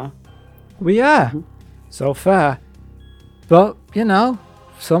so far. We are, so far. But, you know,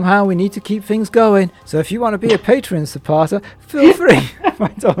 somehow we need to keep things going. So if you want to be a Patreon supporter, feel free by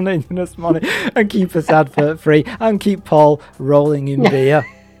donating us money and keep us advert free and keep Paul rolling in beer.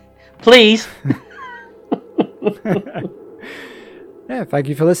 Please. Yeah, thank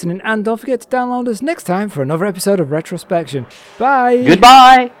you for listening, and don't forget to download us next time for another episode of Retrospection. Bye.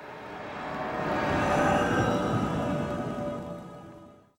 Goodbye.